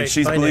 And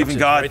she's believing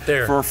God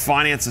for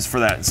finances for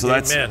that. So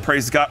that's,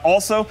 praise God.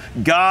 Also,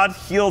 God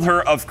healed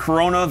her of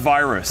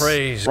coronavirus.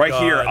 Praise right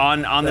God. Here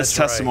on this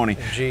testimony.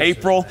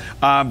 April,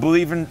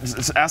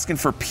 asking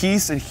for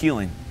peace and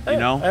healing. You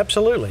know,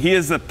 absolutely. He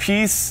is the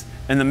peace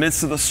in the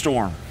midst of the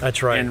storm.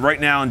 That's right. And right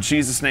now, in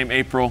Jesus' name,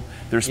 April,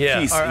 there's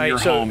peace in your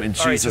home in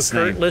Jesus'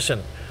 name. Kurt,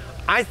 listen.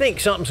 I think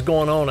something's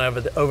going on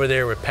over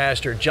there with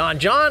Pastor John.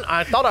 John,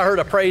 I thought I heard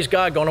a praise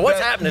God going on. What's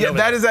happening over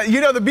there?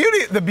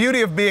 The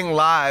beauty of being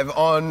live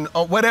on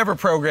whatever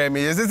program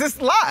it is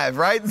it's live,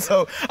 right?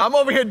 So I'm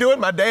over here doing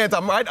my dance.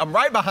 I'm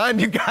right behind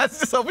you guys,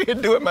 just over here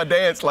doing my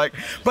dance.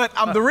 But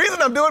the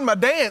reason I'm doing my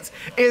dance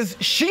is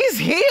she's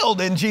healed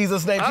in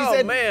Jesus' name. She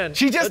said, man.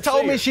 She just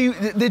told me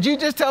did you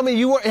just tell me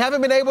you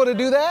haven't been able to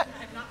do that?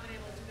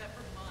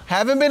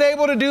 Haven't been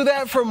able to do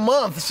that for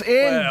months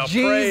in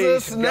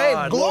Jesus' name.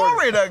 God,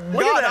 Glory to God.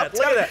 Look at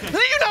that. You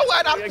know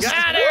what? There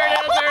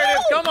it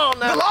is. Come on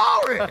now.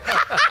 Glory.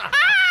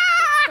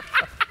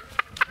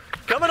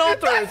 Coming on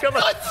through. Come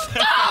on. Good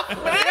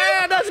stuff, man.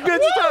 Yeah, that's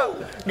good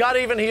stuff. God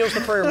even heals the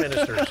prayer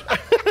ministers.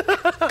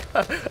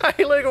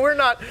 Hey, look,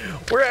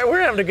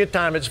 we're having a good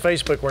time. It's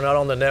Facebook. We're not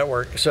on the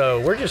network, so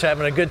we're just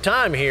having a good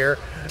time here.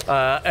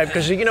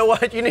 Because you know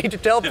what? You need to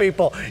tell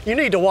people, you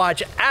need to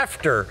watch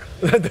after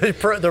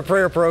the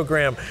prayer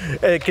program.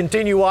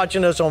 Continue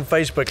watching us on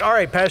Facebook. All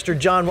right, Pastor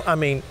John,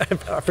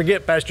 I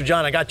forget Pastor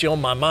John, I got you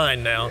on my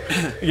mind now.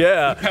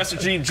 Yeah. Pastor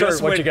Gene,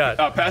 Kurt, what you got?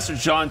 Pastor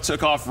John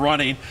took off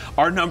running,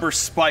 our numbers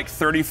spiked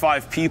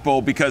 35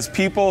 people because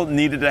people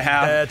needed to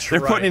have,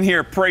 putting in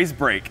here, praise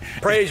break.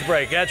 Praise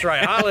break, that's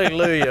right.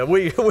 Hallelujah.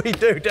 We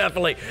do,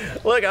 definitely.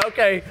 Look,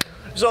 okay.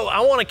 So I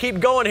want to keep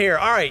going here.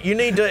 All right, you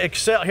need to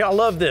excel. Here, I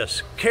love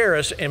this.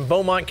 Karis in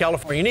Beaumont,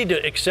 California. You need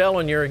to excel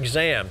in your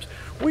exams.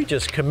 We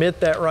just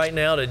commit that right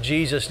now to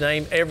Jesus'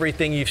 name.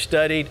 Everything you've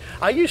studied.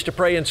 I used to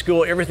pray in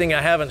school, everything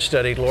I haven't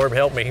studied, Lord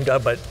help me,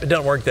 but it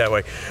doesn't work that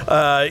way.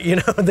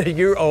 That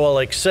you will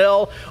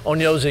excel on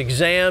those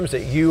exams,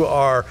 that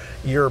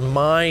your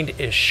mind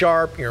is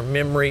sharp, your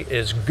memory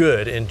is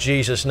good in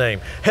Jesus'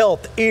 name.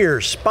 Health,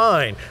 ears,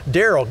 spine.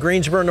 Daryl,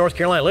 Greensboro, North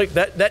Carolina. Look,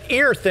 that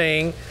ear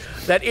thing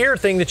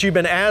that you've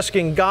been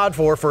asking God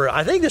for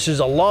I think this is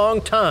a long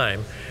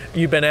time.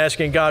 You've been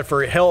asking God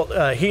for health,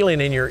 healing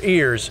in your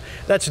ears.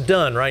 That's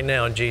done right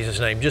now in Jesus'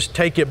 name. Just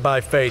take it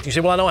by faith. You say,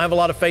 well, I don't have a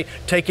lot of faith.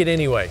 Take it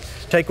anyway.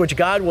 Take what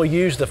God will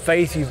use the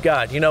faith you've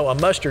got. You know, a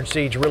mustard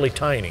seed's really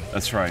tiny.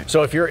 That's right.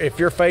 So if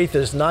your faith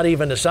is not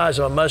even the size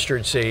of a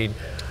mustard seed,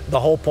 the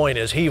whole point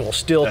is He will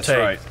still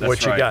take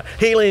what you got.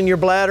 Healing in your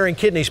bladder and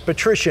kidneys.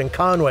 Patricia and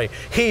Conway,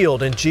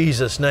 healed in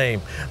Jesus'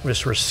 name.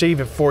 Just receive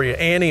it for you.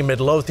 Annie,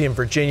 Midlothian,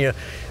 Virginia,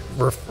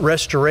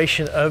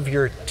 restoration of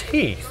your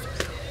teeth.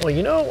 Well,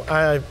 you know,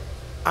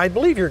 I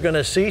believe you're going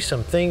to see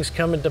some things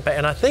coming to pass.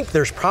 And I think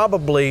there's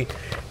probably,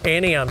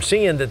 Annie, I'm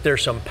seeing that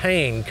there's some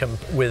pain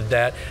with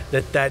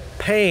that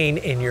pain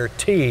in your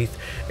teeth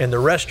and the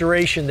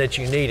restoration that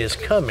you need is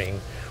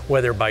coming,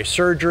 whether by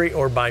surgery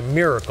or by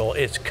miracle,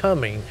 it's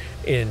coming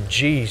in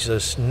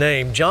Jesus'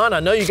 name. John, I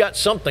know you got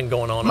something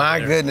going on.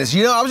 My goodness.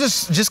 You know, I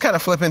was just kind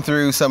of flipping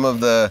through some of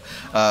the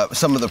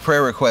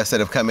prayer requests that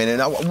have come in,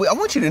 and I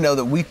want you to know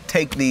that we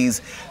take these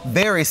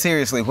very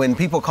seriously. When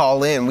people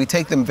call in, we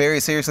take them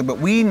very seriously, but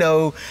we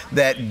know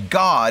that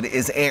God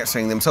is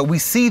answering them. So we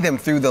see them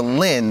through the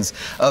lens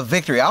of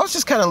victory. I was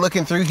just kind of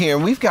looking through here,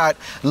 and we've got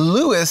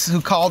Lewis,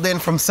 who called in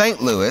from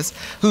St. Louis,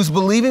 who's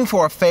believing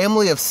for a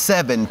family of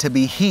 7 to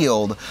be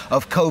healed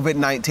of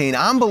COVID-19.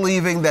 I'm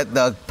believing that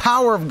the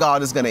power of God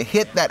is going to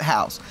hit that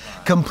house,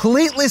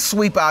 completely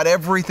sweep out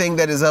everything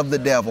that is of the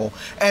devil,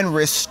 and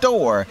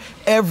restore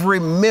every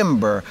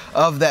member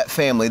of that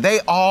family.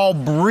 They all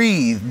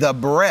breathe the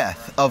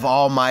breath of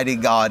Almighty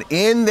God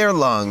in their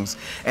lungs,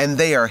 and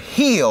they are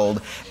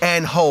healed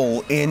and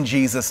whole in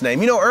Jesus'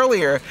 name. You know,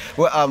 earlier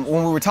when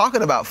we were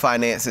talking about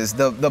finances,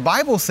 the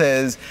Bible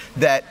says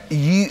that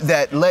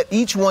let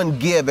each one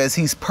give as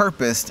he's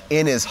purposed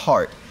in his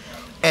heart.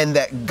 And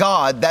that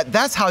God,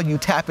 that's how you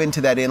tap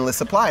into that endless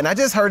supply. And I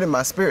just heard in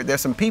my spirit,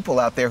 there's some people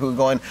out there who are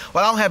going,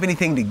 well, I don't have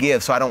anything to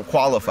give, so I don't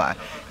qualify.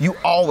 You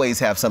always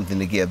have something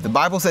to give. The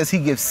Bible says He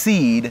gives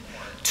seed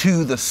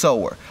to the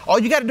sower. All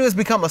you got to do is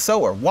become a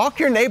sower. Walk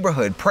your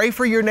neighborhood. Pray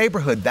for your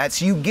neighborhood.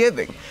 That's you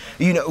giving.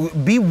 You know,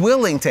 be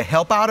willing to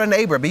help out a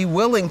neighbor. Be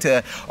willing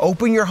to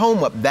open your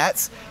home up.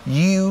 That's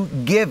you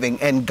giving,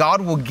 and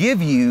God will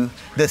give you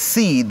the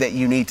seed that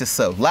you need to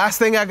sow. Last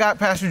thing I got,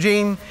 Pastor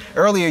Gene,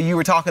 earlier you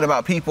were talking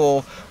about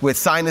people with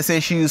sinus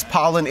issues,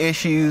 pollen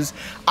issues.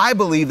 I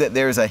believe that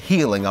there's a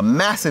healing, a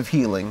massive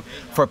healing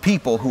for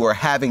people who are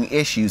having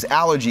issues,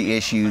 allergy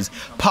issues,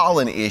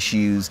 pollen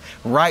issues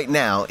right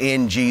now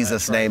in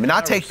Jesus' name. And I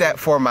take that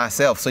for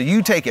myself. So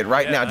you take it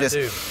right now.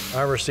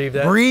 I receive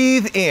that.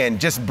 Breathe in.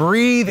 Just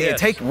breathe in.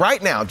 Take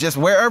right now, just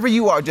wherever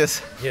you are,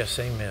 just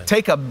amen.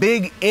 Take a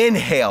big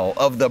inhale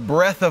of the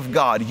breath of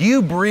God.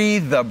 You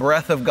breathe the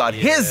breath of God,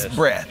 His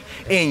breath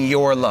in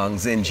your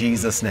lungs in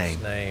Jesus' name.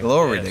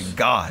 Glory to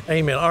God.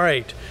 Amen. All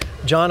right,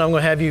 John, I'm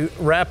going to have you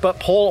wrap up,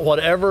 pull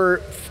whatever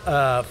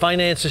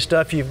finances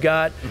stuff you've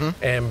got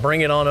and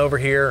bring it on over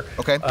here.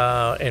 Okay.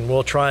 And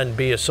we'll try and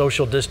be as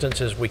social distance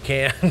as we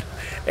can.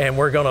 And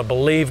we're going to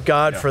believe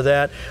God for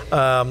that.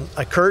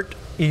 Kurt,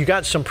 you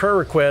got some prayer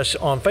requests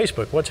on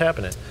Facebook. What's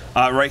happening?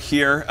 Right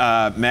here,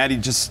 Maddie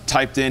just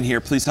typed in here,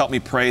 please help me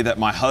pray that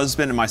my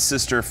husband and my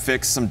sister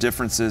fix some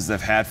differences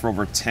they've had for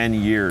over 10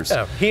 years.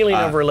 Yeah, healing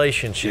of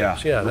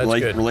relationships. Yeah, that's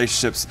good.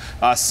 Relationships.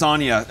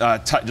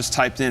 Sonia just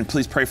typed in,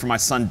 please pray for my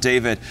son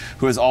David,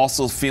 who is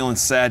also feeling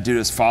sad due to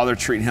his father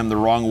treating him the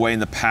wrong way in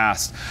the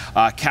past.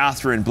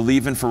 Catherine,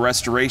 believing for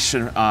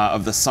restoration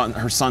of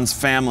her son's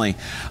family.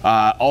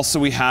 Also,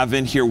 we have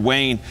in here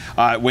Wayne.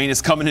 Wayne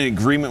is coming in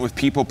agreement with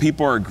people.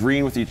 People are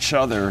agreeing with each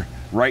other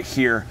right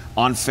here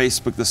on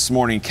Facebook this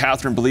morning.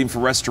 Catherine, believing for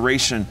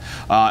restoration.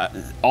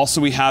 Also,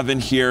 we have in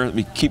here,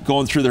 we keep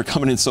going through, they're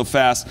coming in so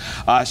fast.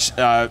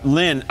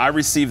 Lynn, I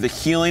receive the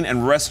healing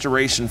and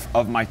restoration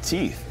of my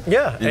teeth.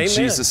 Yeah, in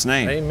Jesus'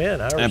 name.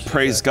 Amen. And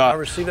praise God. I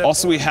receive that.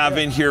 Also, we have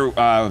in here,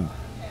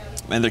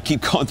 and they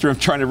keep going through, I'm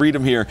trying to read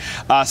them here.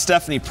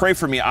 Stephanie, pray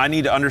for me. I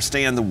need to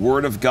understand the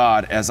Word of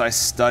God as I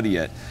study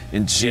it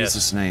in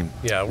Jesus' name.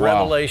 Yeah, wow.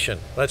 Revelation.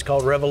 That's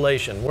called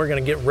revelation. We're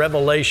going to get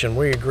revelation.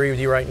 We agree with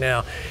you right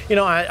now. You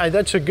know,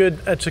 that's a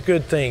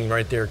good thing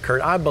right there,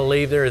 Kurt. I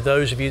believe there are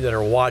those of you that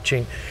are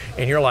watching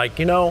and you're like,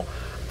 you know,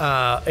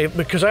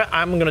 because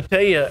I'm going to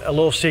tell you a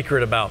little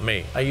secret about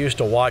me. I used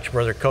to watch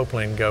Brother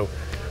Copeland and go,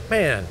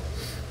 man,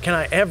 can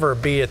I ever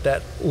be at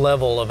that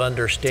level of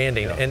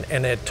understanding? Yeah.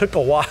 And it took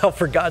a while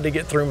for God to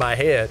get through my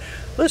head.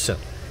 Listen,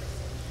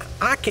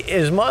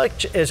 as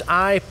much as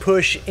I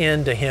push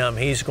into Him,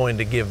 He's going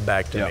to give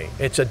back to me.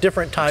 It's a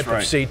different type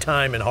of seed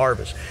time and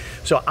harvest.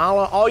 So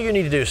all you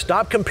need to do is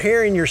stop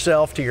comparing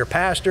yourself to your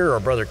pastor or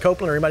Brother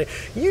Copeland or anybody.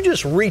 You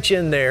just reach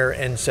in there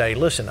and say,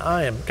 listen,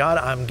 God,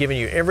 I'm giving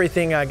you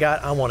everything I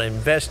got. I want to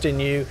invest in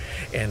you,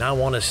 and I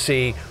want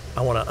to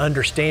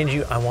understand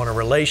you. I want a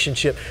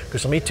relationship.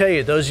 Because let me tell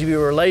you, those of you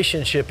with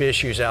relationship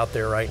issues out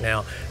there right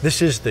now,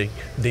 this is the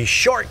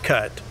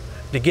shortcut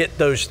to get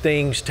those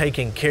things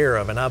taken care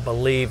of. And I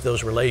believe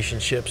those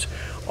relationships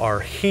are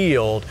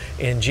healed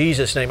in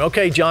Jesus' name.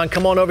 Okay, John,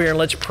 come on over here and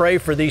let's pray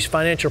for these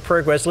financial prayer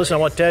requests. Listen, I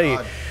want to tell you,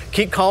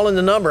 keep calling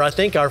the number. I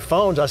think our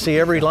phones, I see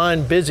every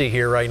line busy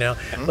here right now.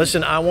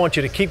 Listen, I want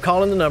you to keep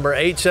calling the number,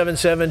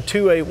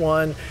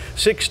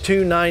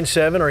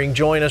 877-281-6297, or you can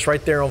join us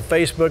right there on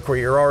Facebook where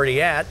you're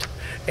already at.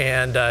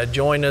 And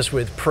join us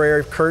with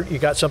prayer. Kurt, you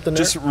got something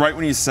there? Just right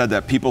when you said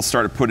that, people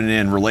started putting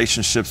in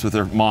relationships with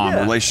their mom,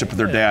 relationship with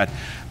their dad,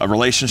 a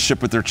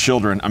relationship with their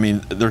children. I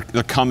mean, they're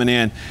coming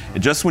in.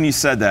 And just when you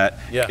said that,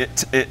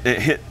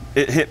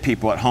 it hit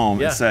people at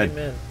home and said,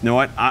 you know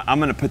what, I'm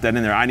going to put that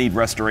in there. I need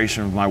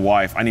restoration with my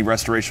wife. I need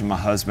restoration with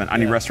my husband. I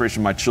need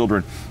restoration with my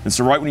children. And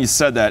so right when you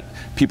said that,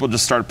 people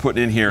just started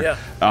putting in here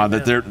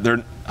that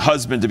their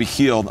husband to be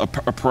healed, a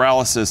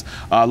paralysis.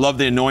 Love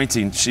the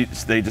anointing.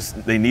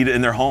 They need it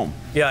in their home.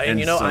 Yeah, and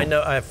you know, I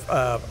know I've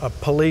a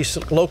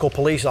local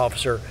police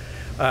officer.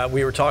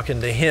 We were talking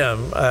to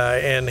him,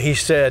 and he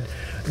said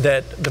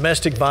that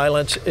domestic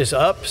violence is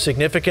up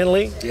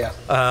significantly.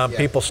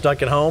 People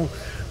stuck at home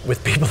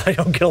with people they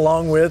don't get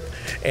along with,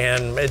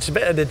 and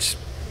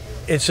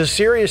it's a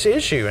serious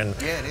issue. And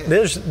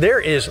there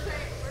is,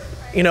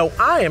 you know,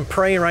 I am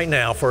praying right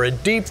now for a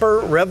deeper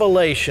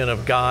revelation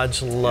of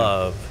God's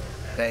love,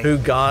 who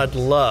God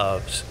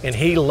loves, and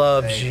He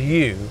loves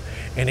you,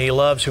 and He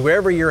loves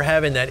whoever you're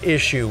having that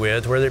issue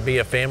with, whether it be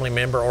a family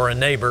member or a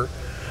neighbor.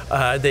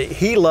 That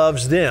He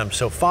loves them.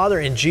 So Father,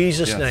 in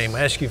Jesus' name,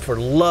 I ask you for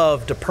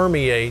love to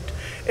permeate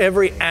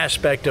every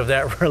aspect of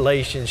that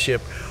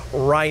relationship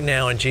right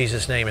now in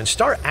Jesus' name, and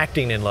start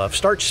acting in love.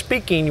 Start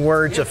speaking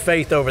words of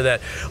faith over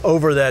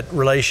that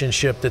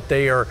relationship, that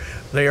they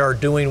are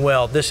doing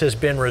well. This has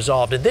been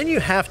resolved. And then you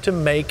have to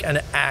make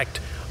an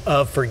act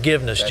of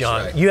forgiveness,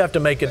 John. You have to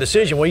make a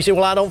decision. Well, you say,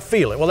 well, I don't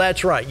feel it. Well,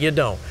 that's right, you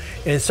don't.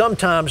 And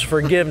sometimes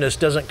forgiveness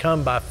doesn't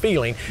come by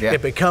feeling.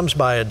 It comes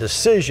by a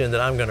decision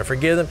that I'm going to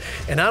forgive them.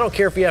 And I don't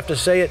care if you have to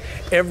say it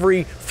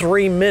every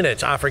 3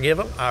 minutes. I forgive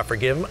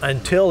them,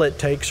 until it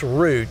takes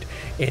root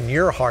in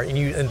your heart.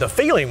 And the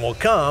feeling will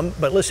come,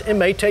 but listen, it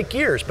may take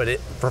years, but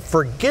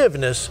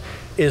forgiveness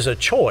is a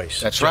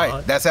choice. That's John.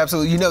 right. That's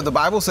absolutely, you know, the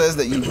Bible says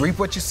that you reap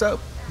what you sow.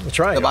 That's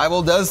right. The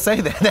Bible does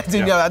say that.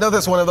 You know, I know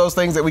that's one of those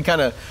things that we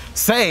kind of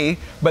say,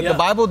 but the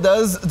Bible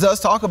does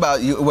talk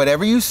about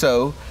whatever you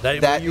sow,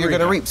 that you're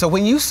going to reap. So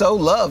when you sow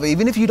love,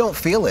 even if you don't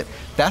feel it,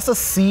 that's a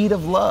seed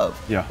of love.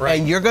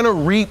 And you're going to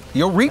reap.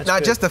 You'll reap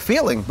not just a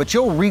feeling, but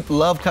you'll reap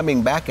love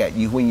coming back at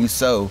you when you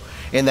sow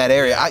in that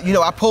area.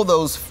 I pull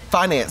those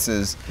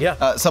finances,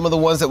 some of the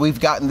ones that we've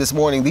gotten this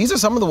morning. These are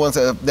some of the ones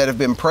that have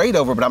been prayed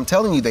over, but I'm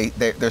telling you,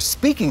 they're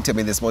speaking to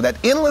me this morning.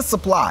 That endless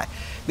supply,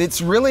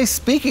 it's really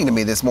speaking to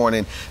me this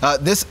morning.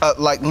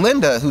 Like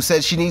Linda, who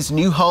said she needs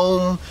new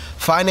home,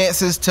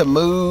 finances to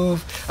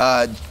move.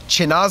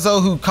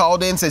 Chinazo, who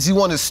called in, says he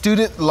wanted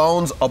student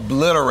loans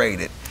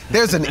obliterated.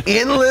 There's an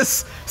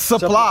endless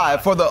supply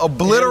for the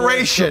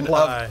obliteration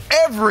of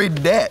every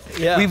debt.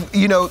 Yeah.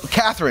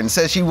 Kathryn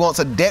says she wants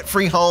a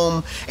debt-free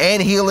home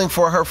and healing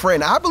for her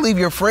friend. I believe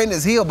your friend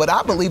is healed, but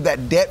I believe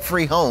that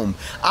debt-free home,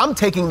 I'm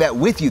taking that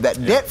with you.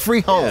 That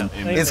debt-free home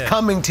is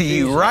coming to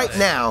you right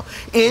now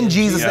in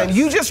Jesus' name.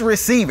 You just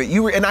receive it.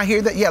 And I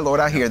hear that. Yeah, Lord,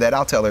 I hear that.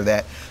 I'll tell her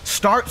that.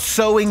 Start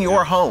sowing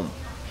your home.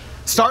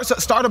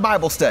 Start a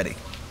Bible study.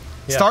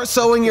 Start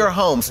sowing your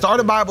home. Start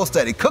a Bible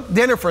study. Cook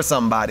dinner for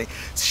somebody.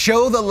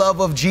 Show the love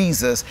of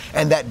Jesus,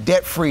 and that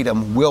debt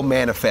freedom will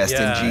manifest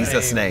in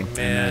Jesus' name.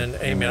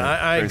 Amen.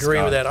 I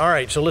agree with that. All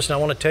right, so listen, I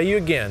want to tell you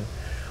again,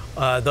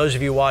 those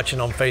of you watching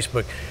on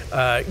Facebook,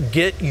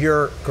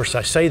 of course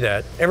I say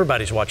that,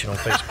 everybody's watching on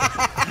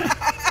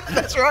Facebook.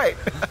 That's right.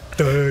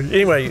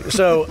 Anyway,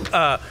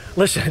 so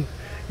listen,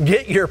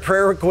 get your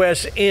prayer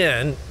requests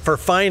in for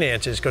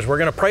finances, because we're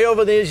going to pray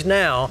over these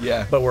now,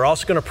 but we're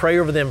also going to pray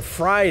over them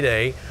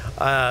Friday.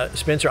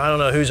 Spencer, I don't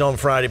know who's on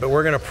Friday, but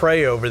we're going to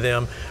pray over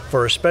them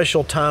for a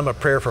special time of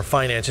prayer for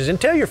finances. And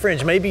tell your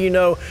friends, maybe you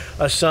know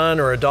a son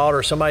or a daughter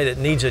or somebody that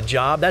needs a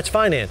job. That's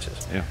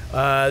finances.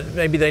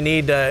 Maybe they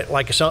need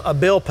a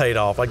bill paid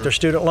off, like their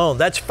student loan.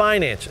 That's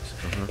finances.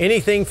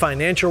 Anything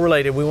financial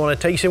related, we want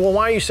to take. You say, well,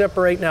 why are you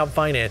separating out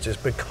finances?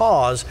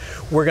 Because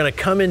we're going to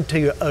come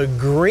into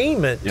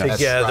agreement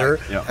together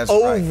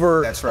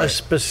over a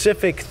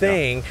specific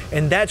thing.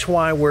 And that's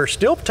why we're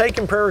still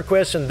taking prayer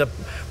requests, and the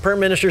prayer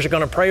ministers are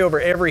going to pray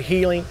over every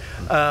healing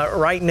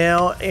right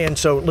now. And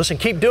so, listen,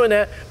 keep doing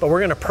that, but we're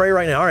going to pray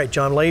right now. All right,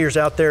 John, lay yours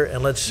out there,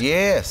 and let's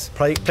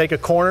pray, take a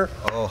corner.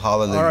 Oh,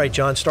 hallelujah. All right,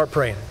 John, start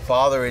praying.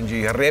 Father, in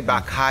Jesus,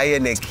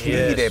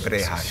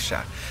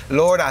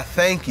 Lord, I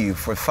thank you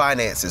for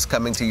finances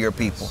coming to your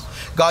people.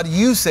 God,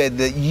 you said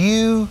that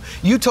you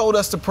told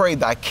us to pray,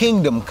 thy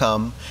kingdom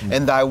come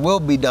and thy will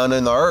be done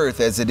on the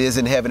earth as it is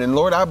in heaven. And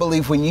Lord, I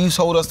believe when you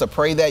told us to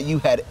pray that, you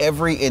had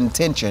every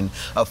intention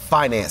of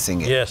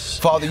financing it. Yes.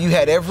 Father, you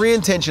had every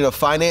intention of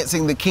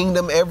financing the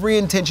kingdom, every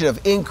intention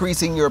of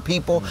increasing your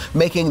people,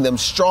 making them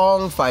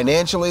strong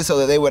financially so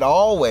that they would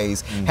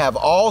always have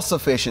all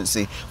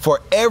sufficiency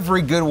for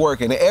every good work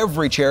and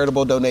every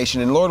charitable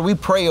donation. And Lord, we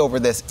pray over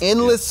this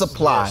endless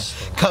supply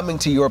coming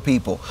to your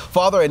people.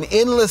 Father, an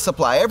endless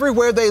supply.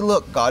 Everywhere they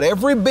look, God,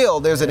 every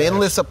bill, there's an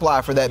endless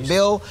supply for that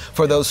bill,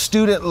 for those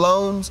student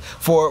loans,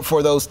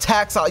 for those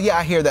tax. Yeah,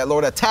 I hear that,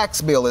 Lord. A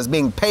tax bill is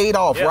being paid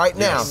off right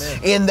now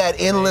in that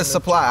endless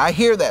supply. I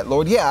hear that,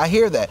 Lord. Yeah, I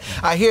hear that.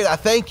 I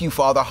thank you,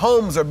 Father.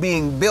 Homes are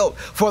being built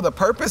for the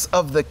purpose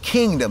of the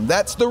kingdom.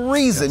 That's the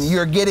reason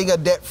you're getting a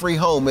debt-free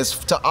home, is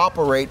to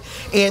operate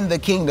in the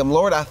kingdom.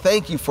 Lord, I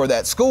thank you for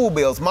that. School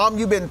bills. Mom,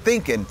 you've been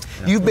thinking,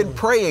 you've been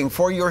praying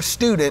for your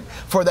student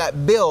for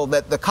that bill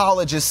that the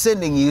college is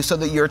sending you so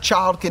that your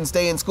child can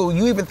stay in school.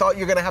 You even thought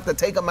you're going to have to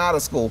take them out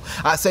of school.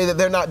 I say that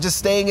they're not just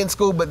staying in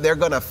school, but they're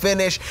going to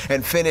finish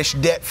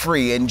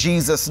debt-free in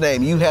Jesus'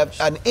 name. You have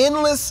an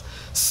endless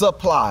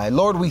supply.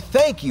 Lord, we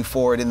thank you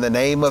for it in the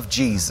name of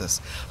Jesus.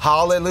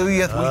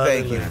 Hallelujah. We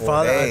thank you for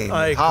Father, it.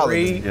 I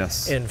agree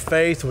in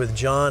faith with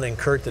John and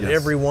Kurt that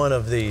every one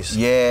of these,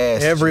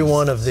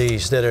 one of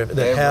these that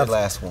have,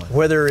 last one,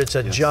 whether it's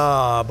a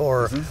job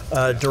or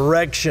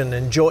direction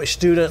and joy,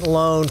 student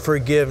loan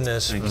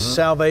forgiveness,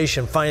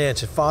 salvation,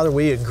 finances, Father,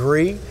 we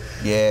agree.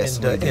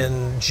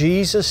 In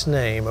Jesus'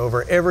 name,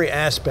 over every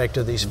aspect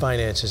of these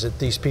finances, that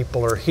these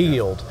people are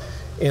healed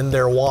in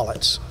their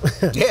wallets.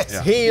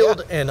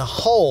 Healed and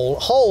whole.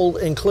 Whole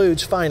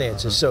includes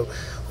finances. So,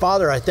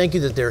 Father, I thank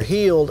you that they're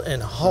healed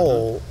and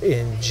whole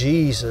in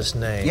Jesus'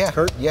 name.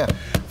 Kurt?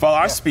 Father,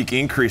 I speak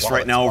increase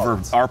right now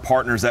over our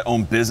partners that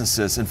own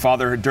businesses. And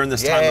Father, during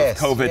this time of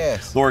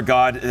COVID, Lord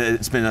God,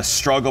 it's been a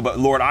struggle, but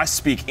Lord, I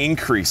speak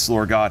increase,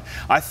 Lord God.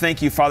 I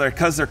thank you, Father,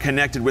 because they're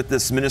connected with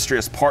this ministry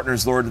as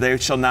partners, Lord, they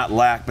shall not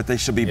lack, but they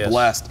shall be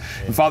blessed.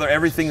 And Father,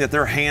 everything that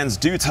their hands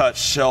do touch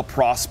shall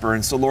prosper.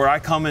 And so, Lord, I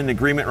come in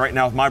agreement right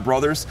now with my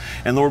brothers.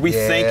 And Lord, we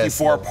thank you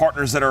for our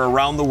partners that are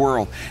around the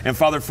world. And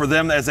Father, for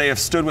them as they have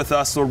stood with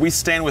us, Lord, we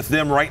stand with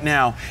them right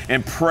now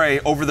and pray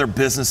over their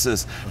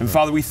businesses. And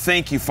Father, we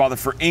thank you, Father,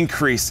 for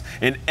increase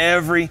in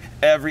every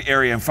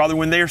area. And Father,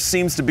 when there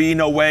seems to be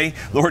no way,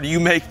 Lord, you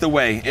make the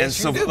way. And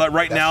so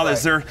right now,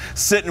 as they're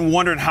sitting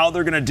wondering how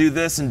they're going to do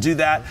this and do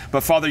that,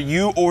 but Father,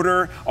 you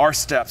order our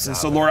steps. And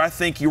so, Lord, I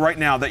thank you right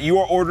now that you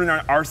are ordering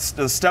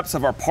the steps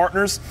of our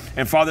partners.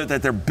 And Father,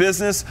 that their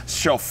business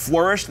shall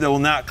flourish. They will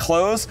not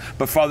close,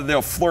 but Father,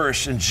 they'll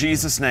flourish in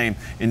Jesus' name.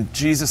 In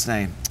Jesus'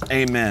 name,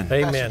 amen.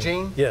 Amen. Pastor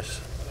Gene?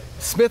 Yes.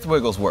 Smith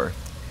Wigglesworth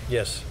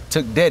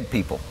took dead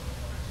people,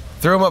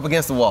 threw them up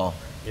against the wall,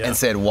 and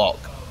said, walk.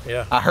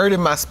 I heard in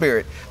my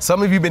spirit,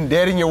 some of you have been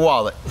dead in your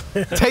wallet.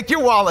 Take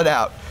your wallet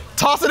out,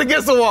 toss it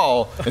against the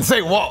wall, and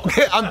say, walk.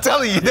 I'm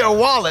telling you, there are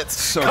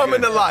wallets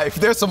coming to life.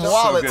 There's some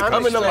wallets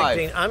coming to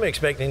life. I'm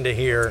expecting to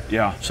hear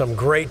some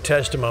great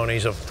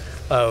testimonies of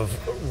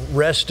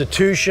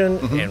restitution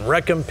and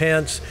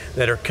recompense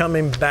that are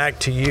coming back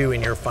to you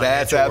in your financial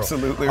That's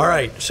absolutely world.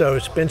 right. All right, so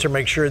Spencer,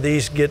 make sure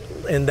these get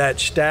in that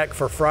stack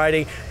for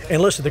Friday.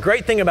 And listen, the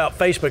great thing about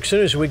Facebook, as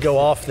soon as we go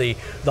off the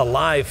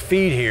live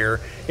feed here,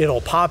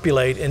 it'll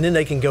populate, and then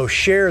they can go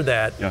share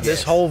that,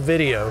 this whole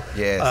video,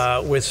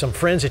 with some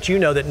friends that you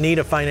know that need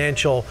a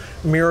financial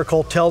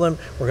miracle. Tell them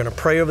we're going to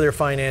pray over their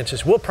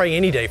finances. We'll pray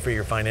any day for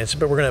your finances,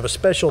 but we're going to have a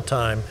special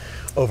time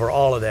over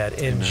all of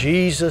that in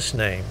Jesus'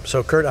 name.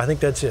 So, Kurt, I think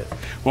that's it.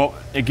 Well,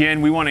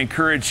 again, we want to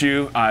encourage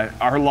you.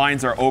 Our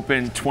lines are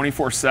open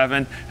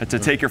 24/7 to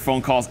take your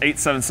phone calls,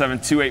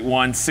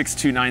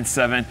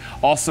 877-281-6297.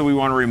 Also, we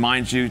want to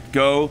remind you,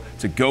 go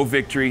to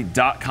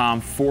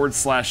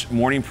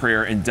govictory.com/morning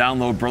prayer and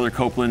download Brother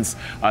Copeland's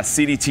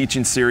CD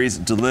teaching series,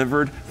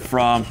 Delivered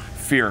from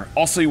Fear.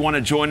 Also, you want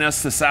to join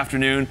us this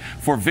afternoon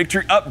for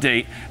Victory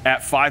Update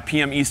at 5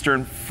 p.m.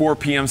 Eastern, 4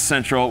 p.m.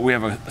 Central. We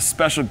have a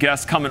special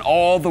guest coming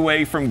all the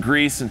way from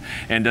Greece, and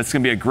it's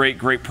going to be a great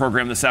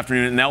program this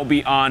afternoon, and that will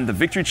be on the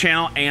Victory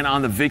Channel and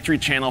on the Victory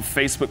Channel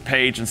Facebook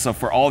page. And so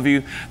for all of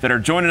you that are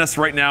joining us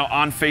right now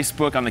on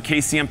Facebook, on the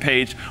KCM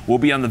page, we'll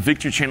be on the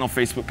Victory Channel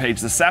Facebook page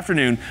this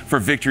afternoon for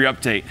Victory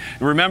Update.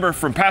 And remember,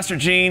 from Pastor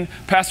Gene,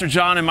 Pastor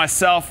John, and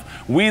myself,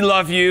 we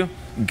love you,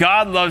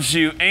 God loves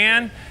you,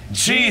 and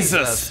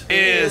Jesus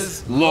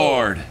is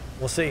Lord.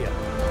 We'll see you.